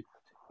monthly,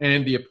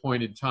 and the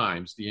appointed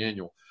times, the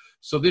annual.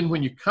 So then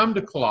when you come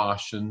to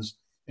Colossians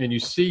and you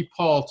see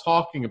Paul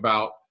talking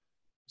about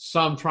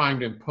some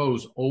trying to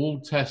impose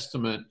Old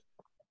Testament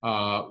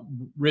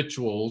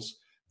rituals,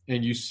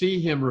 and you see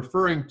him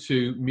referring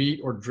to meat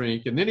or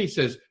drink, and then he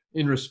says,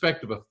 in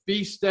respect of a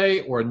feast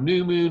day or a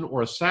new moon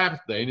or a Sabbath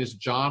day, and as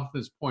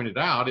Jonathan has pointed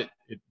out,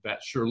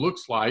 that sure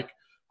looks like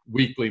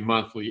weekly,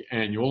 monthly,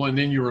 annual. And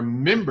then you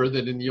remember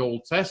that in the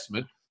Old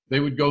Testament, they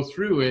would go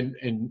through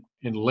and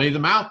lay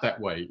them out that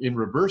way in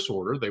reverse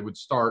order. They would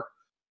start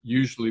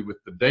usually with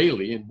the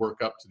daily and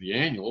work up to the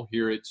annual.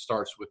 Here it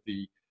starts with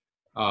the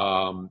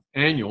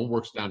annual,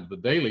 works down to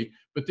the daily.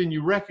 But then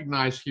you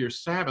recognize here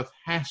Sabbath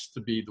has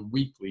to be the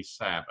weekly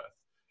Sabbath.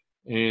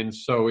 And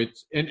so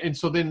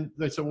so then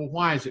they say, well,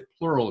 why is it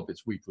plural if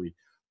it's weekly?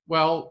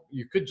 Well,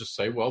 you could just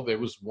say, well, there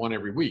was one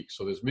every week,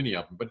 so there's many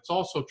of them. But it's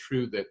also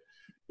true that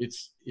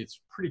it's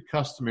pretty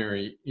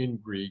customary in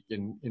Greek,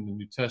 in the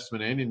New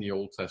Testament and in the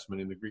Old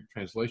Testament, in the Greek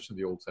translation of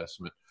the Old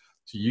Testament,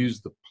 to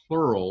use the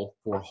plural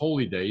for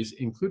holy days,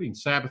 including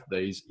Sabbath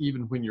days,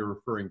 even when you're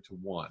referring to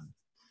one.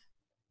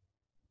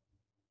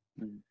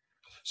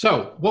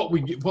 So what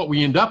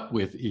we end up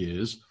with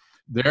is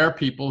there are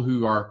people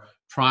who are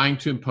trying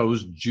to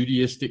impose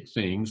Judaistic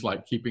things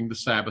like keeping the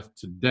Sabbath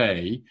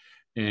today,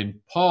 and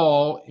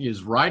Paul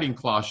is writing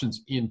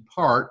Colossians in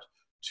part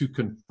to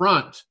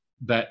confront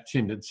that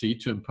tendency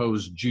to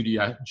impose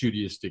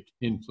Judaistic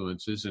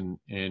influences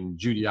and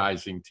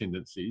Judaizing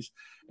tendencies.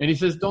 And he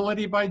says, don't let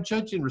anybody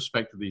judge you in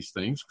respect to these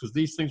things, because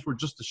these things were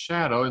just a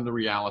shadow and the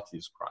reality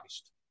is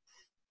Christ.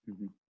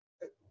 Mm-hmm.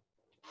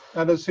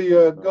 Now, does he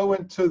go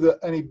into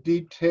any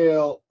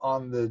detail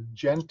on the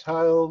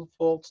Gentile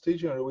false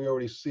teaching, or do we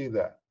already see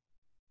that?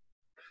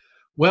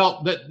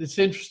 Well, it's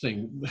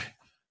interesting.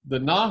 The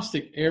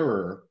Gnostic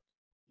error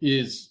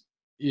is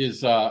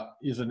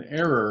an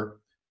error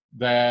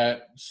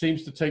that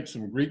seems to take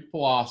some Greek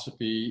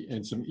philosophy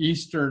and some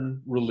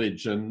Eastern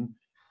religion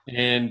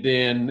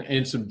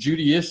and some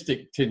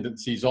Judaistic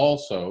tendencies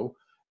also,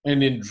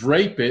 and then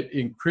drape it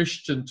in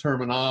Christian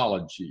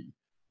terminology.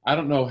 I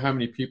don't know how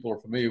many people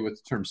are familiar with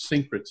the term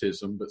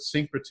syncretism, but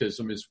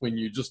syncretism is when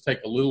you just take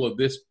a little of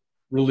this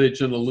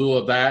religion, a little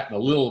of that, and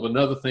a little of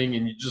another thing,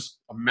 and you just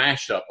a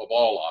mashup of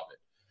all of it.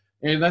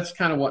 And that's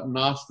kind of what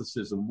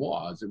Gnosticism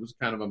was. It was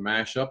kind of a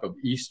mashup of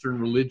Eastern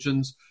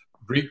religions,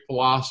 Greek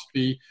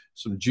philosophy,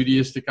 some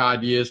Judaistic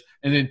ideas,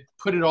 and then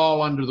put it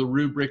all under the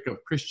rubric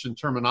of Christian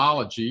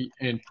terminology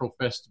and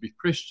profess to be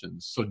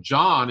Christians. So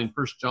John, in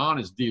 1 John,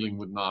 is dealing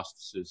with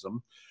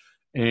Gnosticism,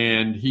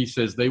 and he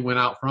says, they went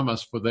out from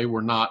us, for they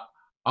were not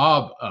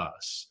of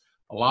us.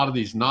 A lot of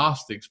these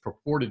Gnostics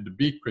purported to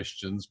be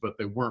Christians, but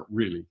they weren't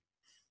really.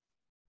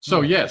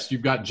 So yes,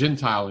 you've got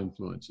Gentile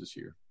influences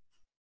here.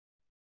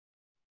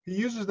 He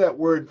uses that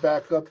word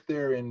back up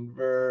there in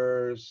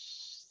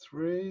verse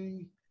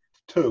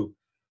 2,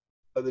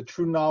 the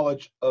true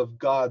knowledge of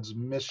God's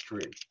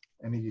mystery.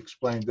 And he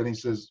explained, then he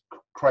says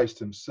Christ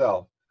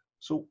himself.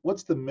 So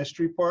what's the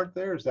mystery part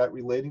there? Is that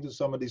relating to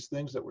some of these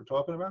things that we're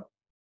talking about?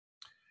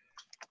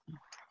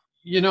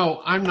 You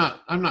know, I'm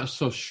not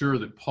so sure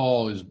that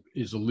Paul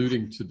is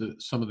alluding to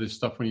some of this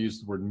stuff when he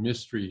uses the word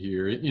mystery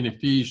here. In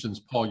Ephesians,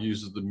 Paul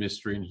uses the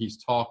mystery, and he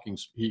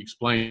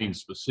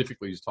explains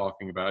specifically he's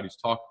talking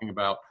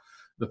about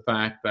the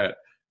fact that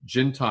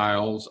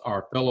Gentiles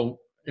are fellow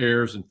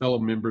heirs and fellow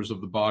members of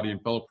the body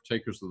and fellow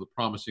partakers of the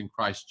promise in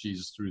Christ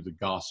Jesus through the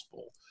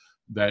gospel.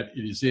 That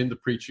it is in the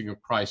preaching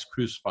of Christ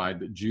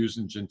crucified that Jews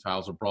and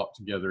Gentiles are brought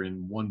together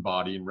in one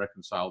body and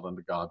reconciled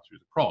unto God through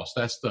the cross.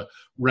 That's the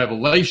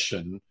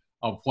revelation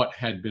of what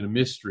had been a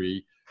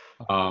mystery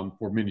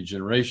for many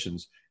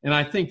generations. And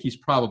I think he's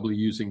probably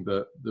using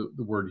the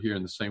word here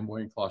in the same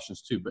way in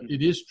Colossians 2. But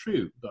it is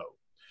true, though.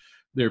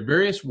 There are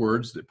various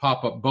words that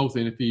pop up both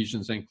in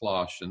Ephesians and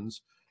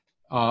Colossians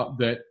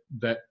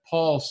that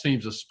Paul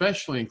seems,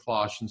 especially in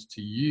Colossians,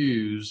 to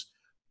use,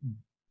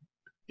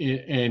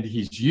 and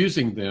he's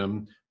using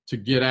them to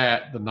get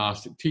at the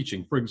Gnostic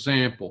teaching. For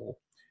example,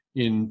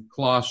 in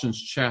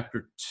Colossians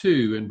chapter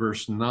 2 and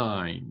verse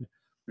 9,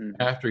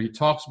 after he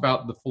talks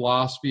about the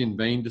philosophy and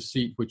vain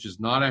deceit, which is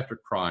not after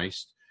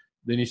Christ,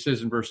 then he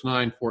says in verse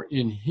 9, for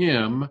in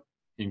him,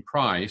 in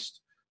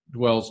Christ,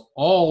 dwells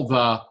all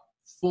the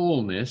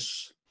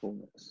fullness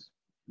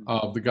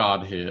of the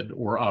Godhead,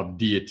 or of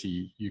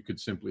deity, you could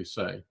simply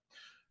say,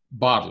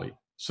 bodily.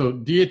 So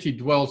deity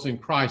dwells in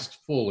Christ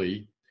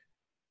fully.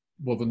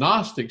 Well, the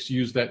Gnostics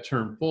use that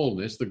term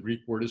fullness. The Greek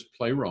word is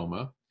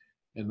pleroma.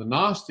 And the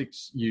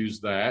Gnostics use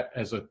that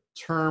as a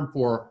term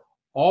for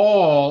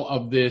all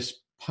of this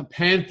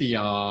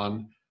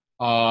pantheon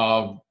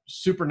of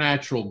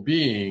supernatural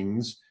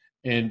beings,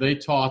 and they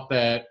taught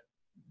that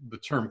the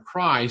term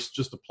Christ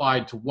just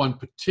applied to one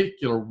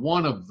particular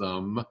one of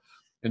them,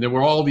 and there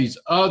were all these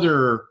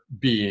other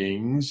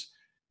beings,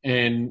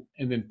 and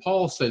then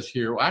Paul says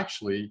here, well,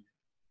 actually,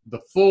 the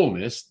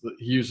fullness,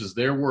 he uses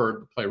their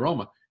word,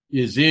 pleroma,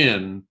 is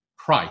in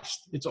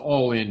Christ. It's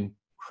all in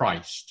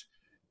Christ.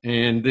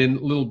 And then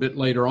a little bit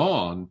later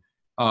on,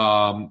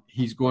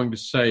 he's going to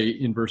say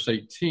in verse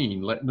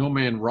 18, let no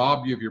man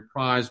rob you of your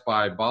prize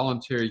by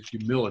voluntary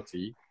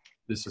humility,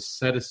 this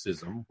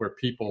asceticism, where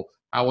people,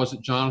 how was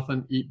it,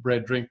 Jonathan? Eat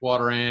bread, drink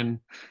water, and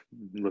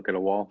look at a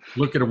wall.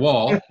 Look at a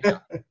wall.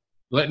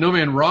 Let no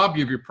man rob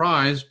you of your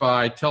prize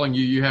by telling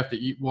you you have to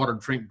eat water,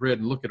 drink bread,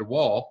 and look at a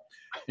wall.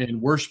 And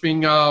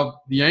worshiping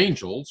the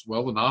angels,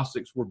 well, the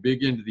Gnostics were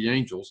big into the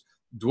angels,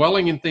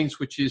 dwelling in things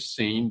which is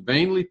seen,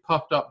 vainly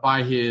puffed up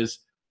by his,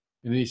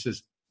 and then he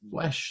says,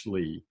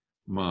 fleshly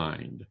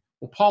mind.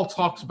 Well, Paul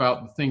talks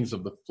about the things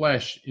of the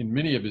flesh in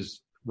many of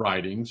his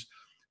writings,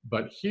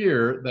 but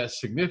here that's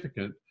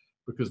significant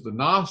because the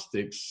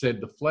Gnostics said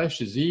the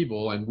flesh is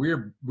evil, and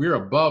we're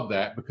above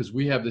that because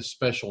we have this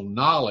special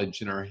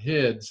knowledge in our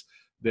heads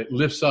that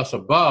lifts us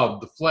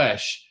above the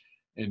flesh.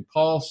 And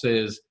Paul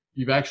says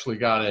you've actually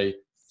got a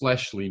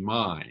fleshly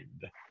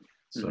mind.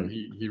 So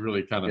he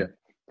really kind of... Yeah.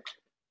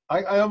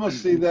 I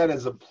almost see that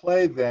as a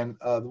play then,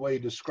 the way you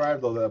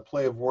described the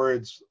play of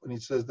words, when he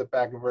says that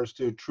back in verse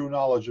 2, true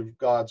knowledge of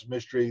God's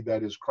mystery,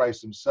 that is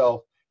Christ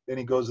himself. Then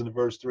he goes into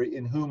verse 3,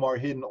 in whom are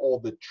hidden all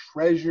the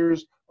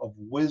treasures of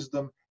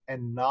wisdom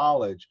and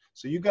knowledge.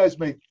 So you guys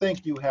may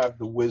think you have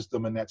the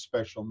wisdom and that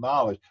special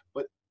knowledge,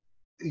 but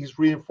he's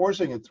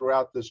reinforcing it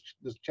throughout this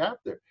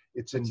chapter.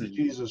 It's in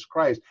Jesus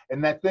Christ.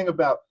 And that thing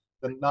about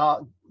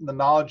the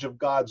knowledge of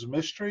God's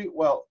mystery,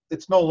 well,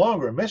 it's no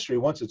longer a mystery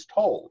once it's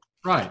told.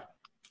 Right.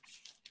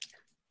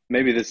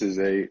 Maybe this is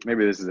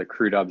a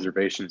crude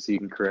observation, so you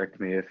can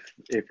correct me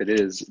if it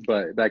is.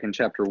 But back in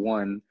chapter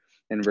 1,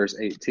 in verse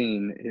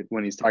 18,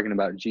 when he's talking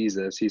about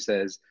Jesus, he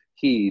says,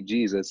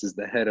 Jesus, is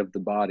the head of the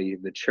body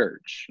of the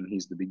church, and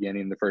he's the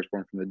beginning, the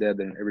firstborn from the dead,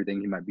 and everything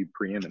he might be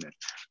preeminent.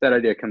 That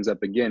idea comes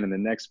up again in the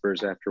next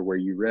verse after where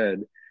you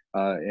read.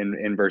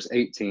 In verse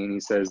 18, he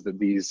says that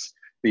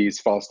these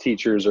false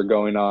teachers are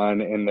going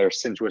on in their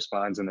sensuous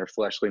minds and their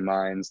fleshly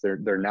minds.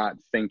 They're not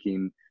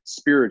thinking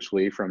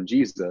spiritually from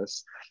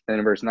Jesus. And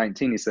in verse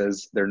 19, he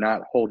says they're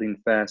not holding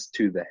fast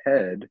to the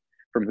head,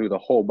 from who the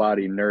whole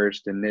body,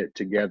 nourished and knit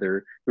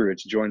together through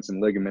its joints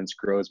and ligaments,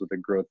 grows with a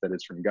growth that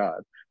is from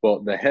God. Well,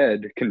 the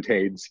head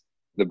contains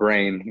the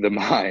brain, the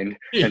mind.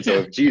 And so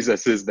if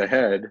Jesus is the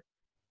head,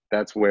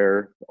 that's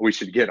where we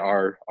should get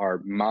our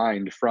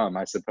mind from,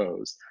 I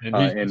suppose.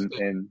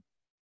 And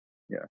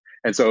yeah.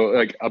 And so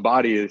like a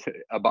body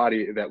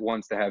that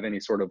wants to have any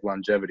sort of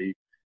longevity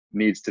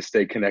needs to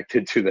stay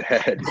connected to the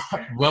head.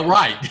 Well,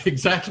 right,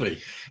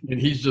 exactly. And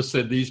he's just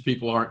said these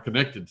people aren't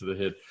connected to the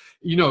head.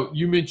 You know,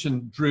 you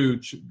mentioned, Drew,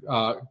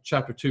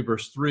 chapter 2,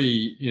 verse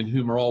 3, in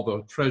whom are all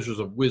the treasures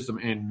of wisdom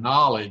and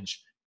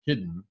knowledge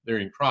hidden. They're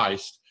in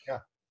Christ. Yeah.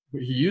 He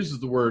uses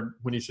the word,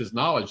 when he says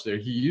knowledge there,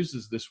 he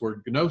uses this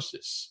word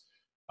gnosis,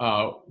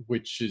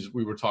 which is,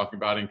 we were talking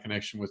about in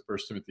connection with 1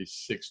 Timothy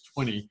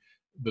 6:20,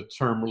 the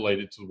term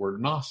related to the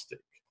word Gnostic.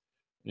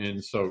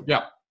 And so,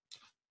 yeah.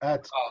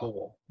 That's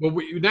cool. Well,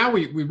 we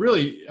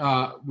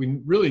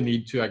really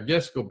need to, I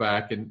guess, go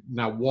back and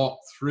now walk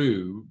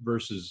through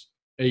verses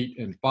 8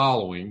 and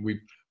following.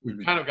 We've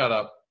kind of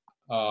got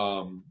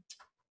an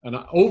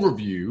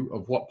overview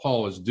of what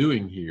Paul is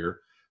doing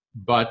here,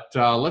 but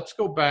let's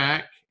go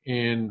back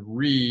and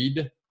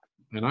read,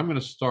 and I'm going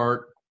to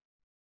start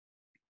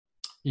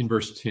in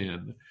verse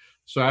 10.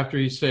 So after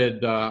he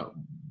said,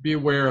 be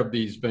aware of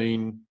these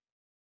vain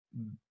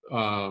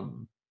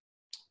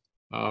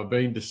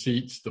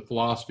deceits, the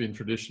philosophy and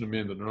tradition of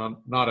men that are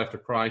not after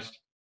Christ.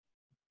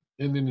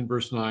 And then in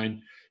verse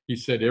 9, he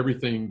said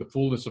everything, the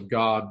fullness of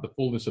God, the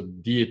fullness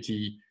of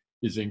deity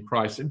is in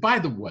Christ. And by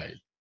the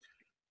way,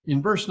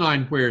 in verse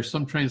 9, where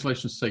some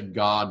translations say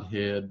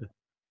Godhead,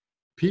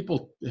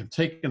 people have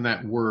taken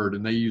that word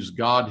and they use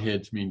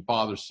Godhead to mean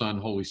Father, Son,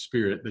 Holy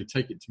Spirit. They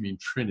take it to mean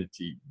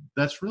Trinity.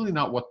 That's really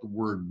not what the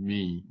word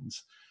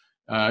means.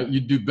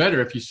 You'd do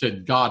better if you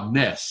said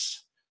Godness,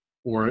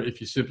 or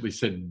if you simply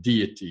said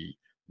deity.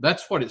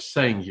 That's what it's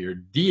saying here.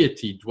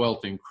 Deity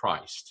dwelt in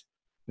Christ.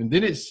 And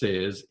then it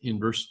says in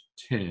verse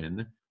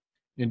 10,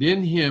 and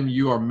in him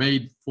you are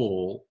made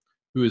full,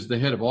 who is the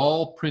head of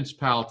all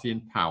principality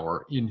and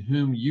power, in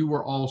whom you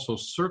were also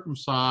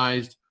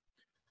circumcised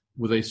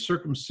with a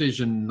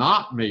circumcision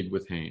not made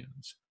with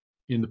hands,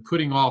 in the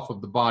putting off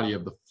of the body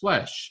of the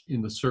flesh,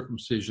 in the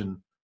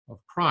circumcision of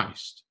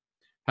Christ,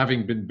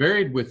 having been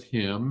buried with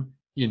him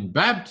in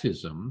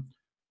baptism,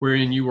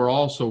 wherein you were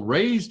also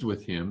raised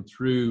with him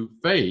through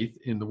faith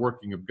in the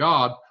working of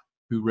God,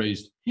 who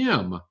raised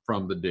him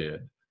from the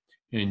dead.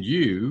 And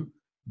you,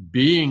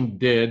 being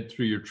dead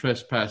through your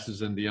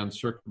trespasses and the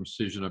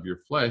uncircumcision of your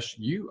flesh,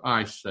 you,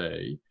 I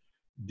say,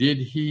 did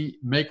he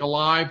make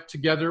alive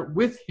together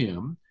with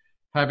him,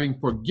 having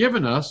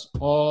forgiven us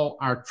all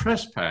our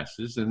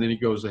trespasses. And then he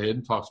goes ahead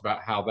and talks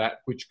about how that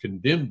which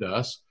condemned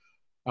us,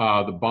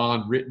 the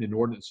bond written in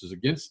ordinances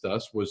against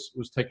us, was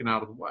taken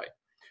out of the way.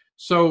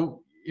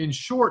 So in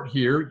short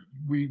here,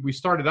 we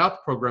started out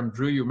the program,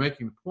 Drew, you're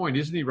making the point,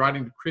 isn't he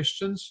writing to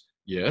Christians?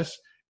 Yes.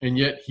 And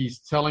yet he's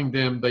telling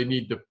them they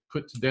need to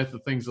put to death the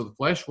things of the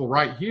flesh. Well,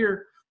 right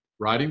here,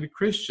 writing to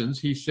Christians,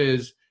 he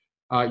says,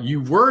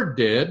 you were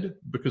dead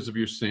because of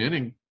your sin,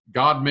 and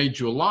God made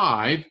you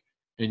alive,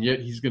 and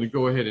yet he's going to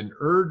go ahead and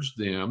urge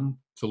them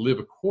to live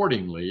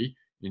accordingly.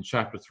 In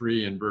chapter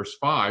 3 and verse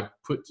 5,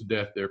 put to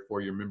death,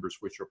 therefore, your members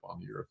which are upon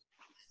the earth.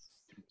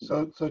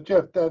 So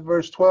Jeff, that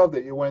verse 12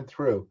 that you went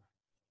through,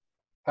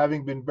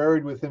 having been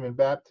buried with him in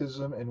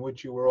baptism, in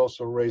which you were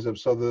also raised up.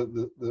 So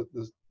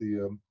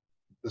the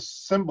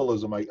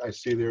symbolism I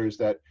see there is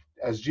that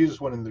as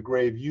Jesus went in the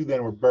grave, you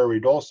then were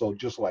buried also,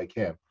 just like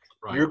him.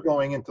 Right. You're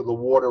going into the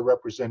water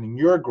representing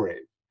your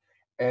grave.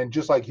 And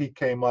just like he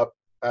came up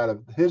out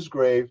of his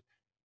grave,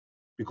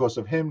 because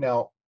of him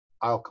now,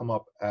 I'll come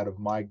up out of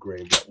my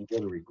grave, that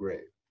watery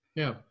grave.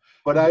 Yeah.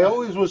 But I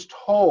always was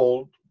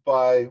told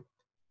by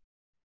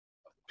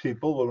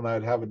people when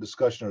I'd have a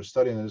discussion or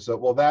study, and they said,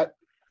 well, that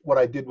what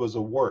I did was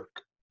a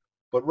work.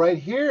 But right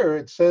here,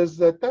 it says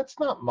that that's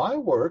not my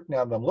work.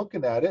 Now that I'm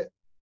looking at it,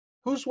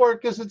 whose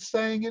work is it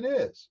saying it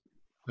is?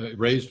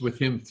 Raised with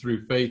him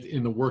through faith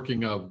in the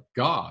working of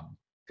God.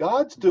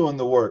 God's doing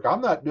the work.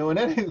 I'm not doing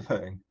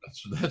anything.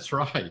 That's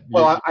right.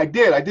 Well, I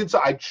did.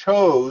 So I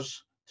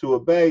chose to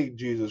obey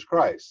Jesus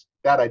Christ.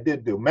 That I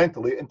did do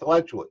mentally,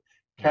 intellectually,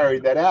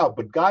 carried that out.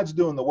 But God's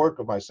doing the work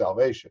of my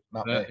salvation,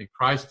 not me.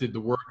 Christ did the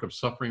work of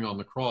suffering on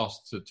the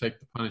cross to take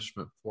the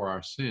punishment for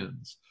our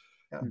sins.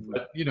 Yeah.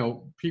 But,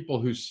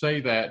 people who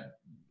say that,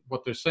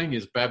 what they're saying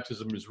is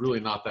baptism is really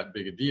not that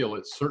big a deal.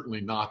 It's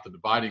certainly not the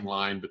dividing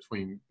line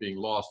between being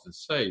lost and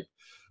saved.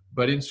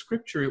 But in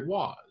Scripture, it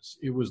was.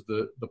 It was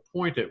the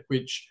point at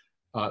which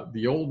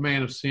the old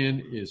man of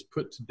sin is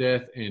put to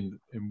death and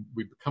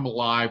we become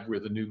alive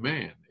with a new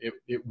man.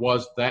 It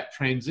was that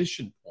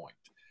transition point.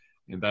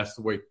 And that's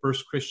the way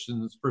first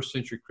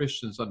century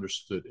Christians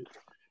understood it.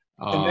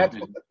 And that's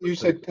what you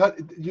said. I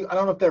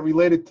don't know if that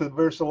related to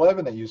verse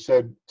 11 that you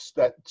said,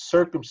 that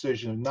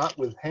circumcision, not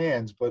with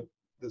hands, but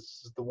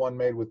this is the one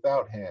made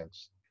without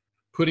hands.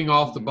 putting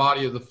off the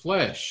body of the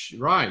flesh,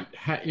 right,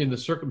 in the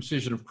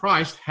circumcision of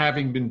Christ,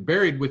 having been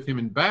buried with him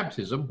in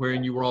baptism,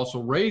 wherein you were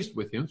also raised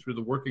with him through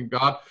the working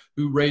God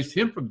who raised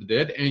him from the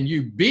dead, and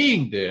you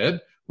being dead.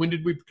 When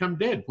did we become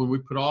dead? When we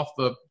put off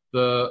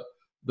the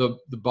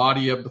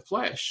body of the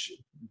flesh.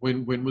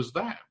 When was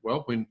that?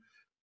 Well,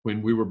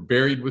 when we were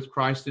buried with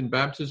Christ in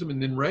baptism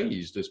and then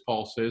raised, as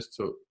Paul says,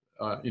 to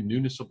in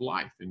newness of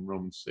life in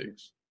Romans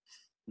 6.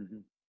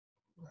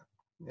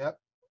 Mm-hmm. Yep.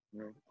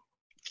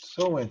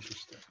 So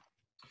interesting.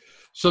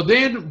 So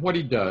then what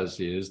he does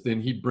is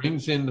then he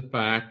brings in the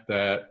fact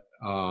that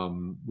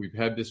we've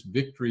had this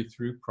victory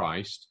through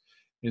Christ.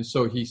 And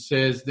so he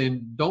says,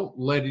 then don't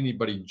let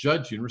anybody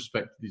judge you in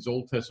respect to these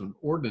Old Testament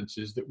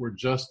ordinances that were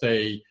just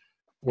a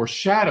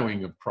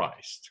foreshadowing of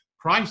Christ.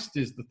 Christ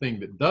is the thing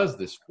that does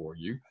this for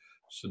you.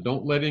 So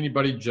don't let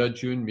anybody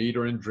judge you in meat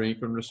or in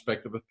drink or in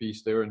respect of a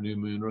feast day or a new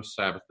moon or a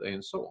Sabbath day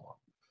and so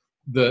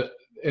on.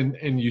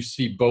 And you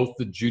see both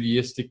the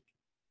Judaistic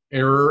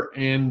error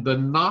and the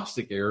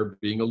Gnostic error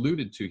being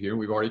alluded to here.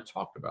 We've already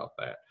talked about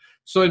that.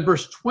 So in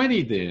verse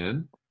 20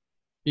 then,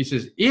 he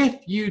says,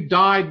 if you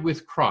died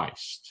with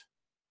Christ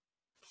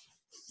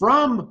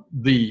from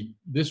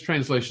this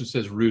translation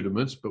says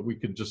rudiments, but we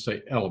could just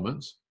say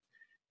elements.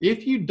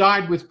 If you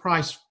died with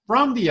Christ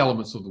from the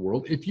elements of the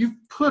world, if you've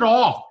put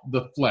off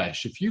the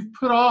flesh, if you've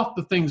put off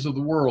the things of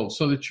the world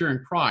so that you're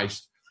in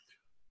Christ,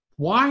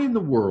 why in the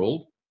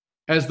world,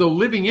 as though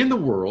living in the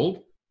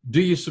world, do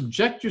you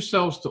subject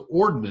yourselves to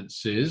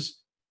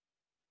ordinances,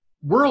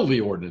 worldly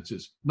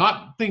ordinances,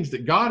 not things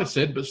that God has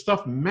said, but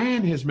stuff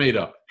man has made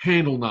up,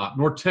 handle not,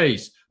 nor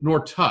taste,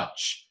 nor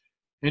touch.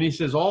 And he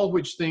says, all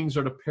which things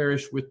are to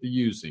perish with the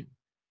using.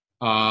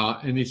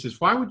 And he says,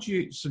 why would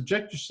you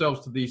subject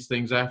yourselves to these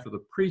things after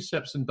the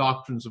precepts and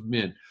doctrines of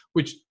men,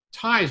 which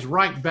ties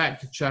right back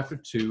to chapter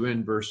 2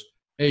 and verse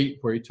 8,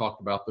 where he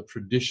talked about the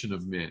tradition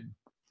of men.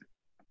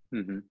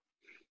 Mm-hmm.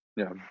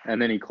 Yeah.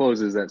 And then he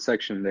closes that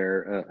section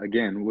there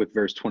again with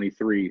verse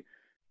 23.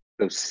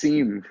 Those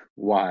seem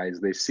wise,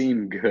 they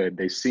seem good,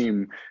 they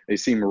seem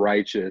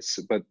righteous,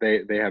 but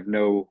they have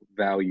no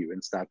value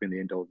in stopping the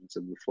indulgence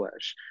of the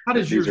flesh.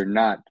 These are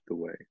not the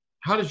way.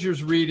 How does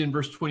yours read in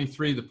verse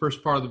 23, the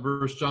first part of the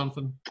verse,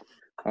 Jonathan?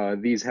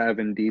 These have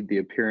indeed the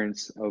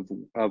appearance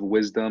of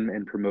wisdom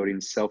in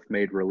promoting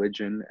self-made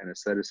religion and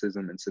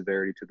asceticism and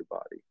severity to the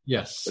body.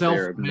 Yes,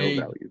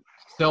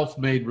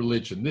 self-made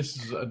religion. This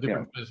is a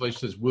different translation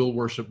says will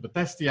worship, but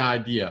that's the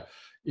idea.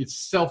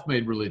 It's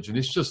self-made religion.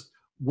 It's just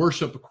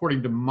worship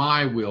according to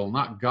my will,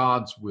 not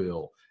God's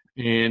will.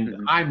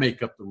 And I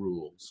make up the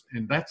rules.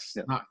 And that's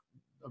not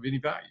of any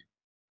value.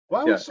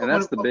 Why would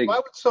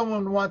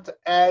someone want to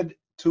add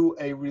to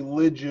a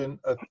religion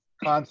a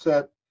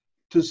concept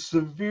to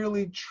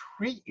severely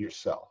treat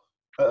yourself?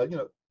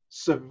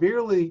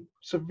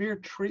 Severe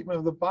treatment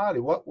of the body.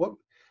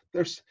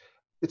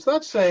 It's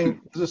not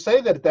saying to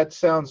say that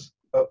sounds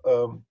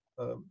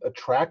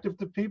attractive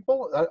to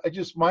people.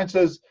 Mine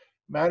says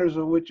matters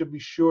of which to be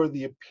sure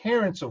the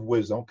appearance of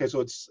wisdom. Okay, so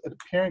it's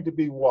appearing to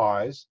be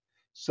wise,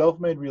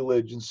 self-made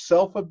religion,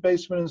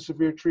 self-abasement, and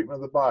severe treatment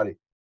of the body.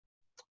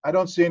 I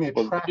don't see any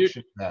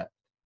attraction in that.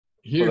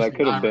 That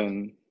could have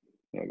been.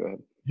 Yeah, go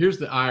ahead. Here's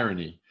the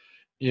irony: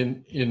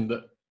 in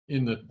the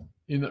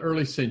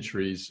early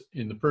centuries,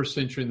 in the first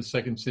century and the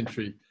second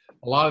century,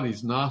 a lot of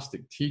these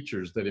Gnostic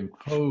teachers that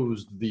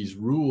imposed these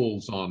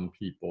rules on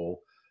people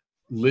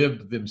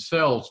lived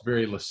themselves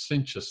very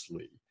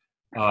licentiously.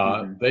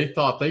 They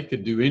thought they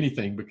could do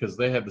anything because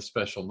they had the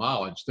special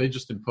knowledge. They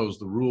just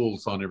imposed the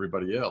rules on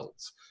everybody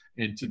else.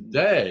 And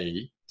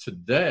today,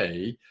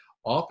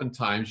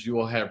 oftentimes you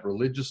will have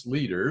religious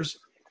leaders,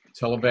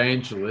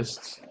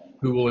 televangelists,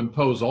 who will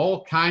impose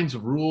all kinds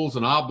of rules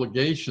and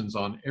obligations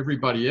on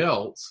everybody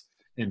else,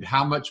 and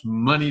how much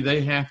money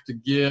they have to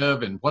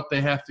give and what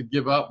they have to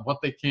give up,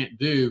 what they can't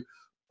do,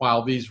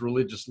 while these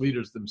religious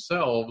leaders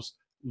themselves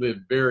live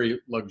very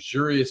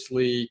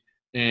luxuriously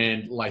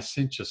and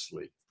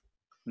licentiously.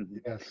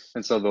 Yes.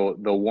 And so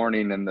the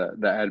warning and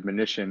the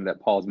admonition that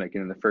Paul's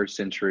making in the first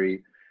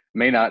century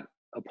may not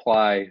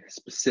apply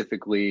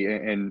specifically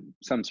in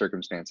some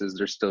circumstances.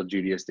 There's still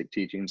Judaistic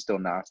teaching, still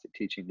Gnostic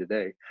teaching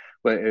today,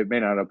 but it may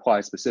not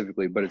apply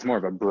specifically, but it's more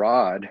of a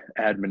broad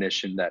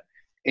admonition that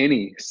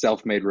any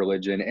self-made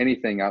religion,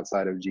 anything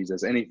outside of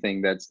Jesus,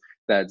 anything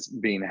that's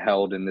being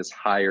held in this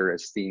higher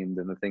esteem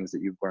than the things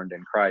that you've learned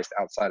in Christ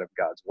outside of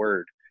God's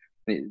word,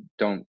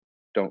 don't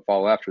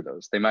follow after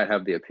those. They might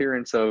have the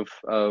appearance of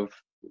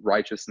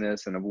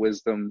righteousness and of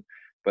wisdom,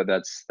 but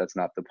that's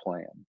not the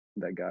plan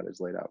that God has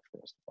laid out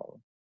for us to follow.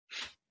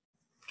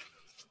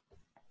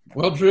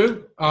 Well,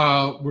 Drew,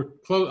 we're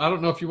close. I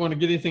don't know if you want to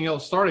get anything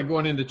else started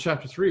going into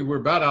chapter 3.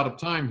 We're about out of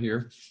time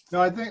here. No,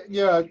 I think,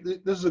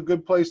 this is a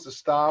good place to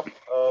stop.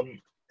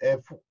 If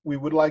we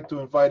would like to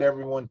invite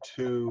everyone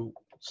to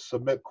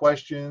submit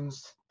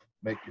questions,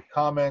 make your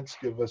comments,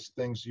 give us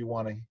things you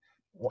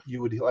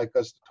would like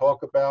us to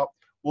talk about.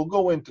 We'll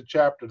go into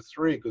chapter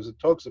 3 because it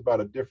talks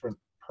about a different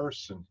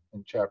person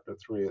in chapter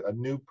 3, a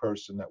new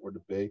person that we're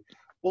to be.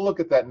 we'll look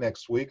at that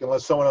next week.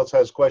 Unless someone else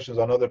has questions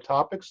on other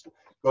topics,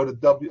 go to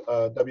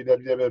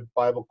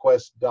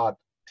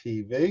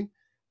www.biblequest.tv.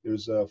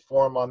 There's a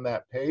form on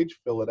that page.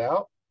 Fill it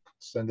out.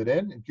 Send it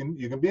in.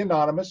 You can be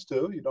anonymous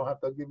too. You don't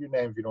have to give your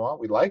name if you don't want.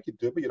 We'd like you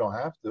to, but you don't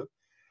have to.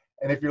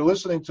 And if you're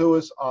listening to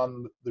us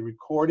on the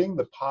recording,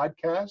 the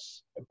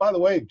podcasts, and by the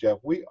way, Jeff,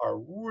 we are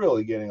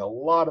really getting a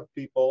lot of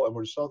people, and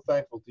we're so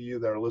thankful to you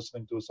that are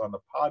listening to us on the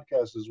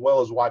podcast as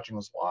well as watching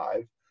us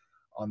live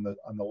on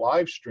the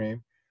live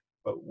stream.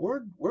 But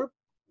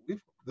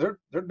they're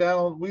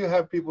down. We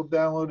have people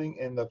downloading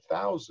in the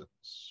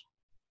thousands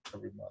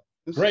every month.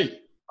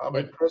 Great. I'm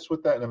impressed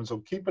with that. And so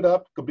keep it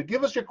up.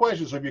 Give us your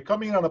questions. So if you're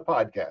coming in on a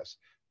podcast,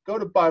 go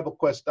to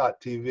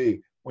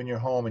BibleQuest.tv when you're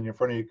home and you're in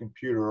front of your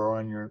computer or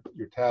on your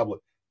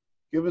tablet.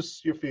 Give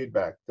us your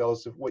feedback. Tell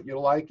us what you're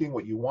liking,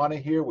 what you want to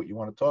hear, what you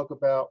want to talk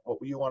about, what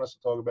you want us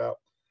to talk about.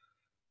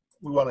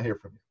 We want to hear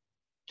from you.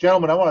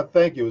 Gentlemen, I want to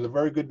thank you. It was a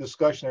very good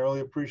discussion. I really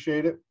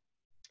appreciate it.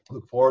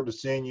 Look forward to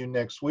seeing you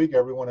next week.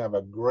 Everyone have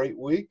a great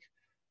week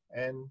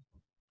and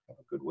have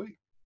a good week.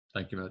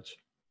 Thank you much.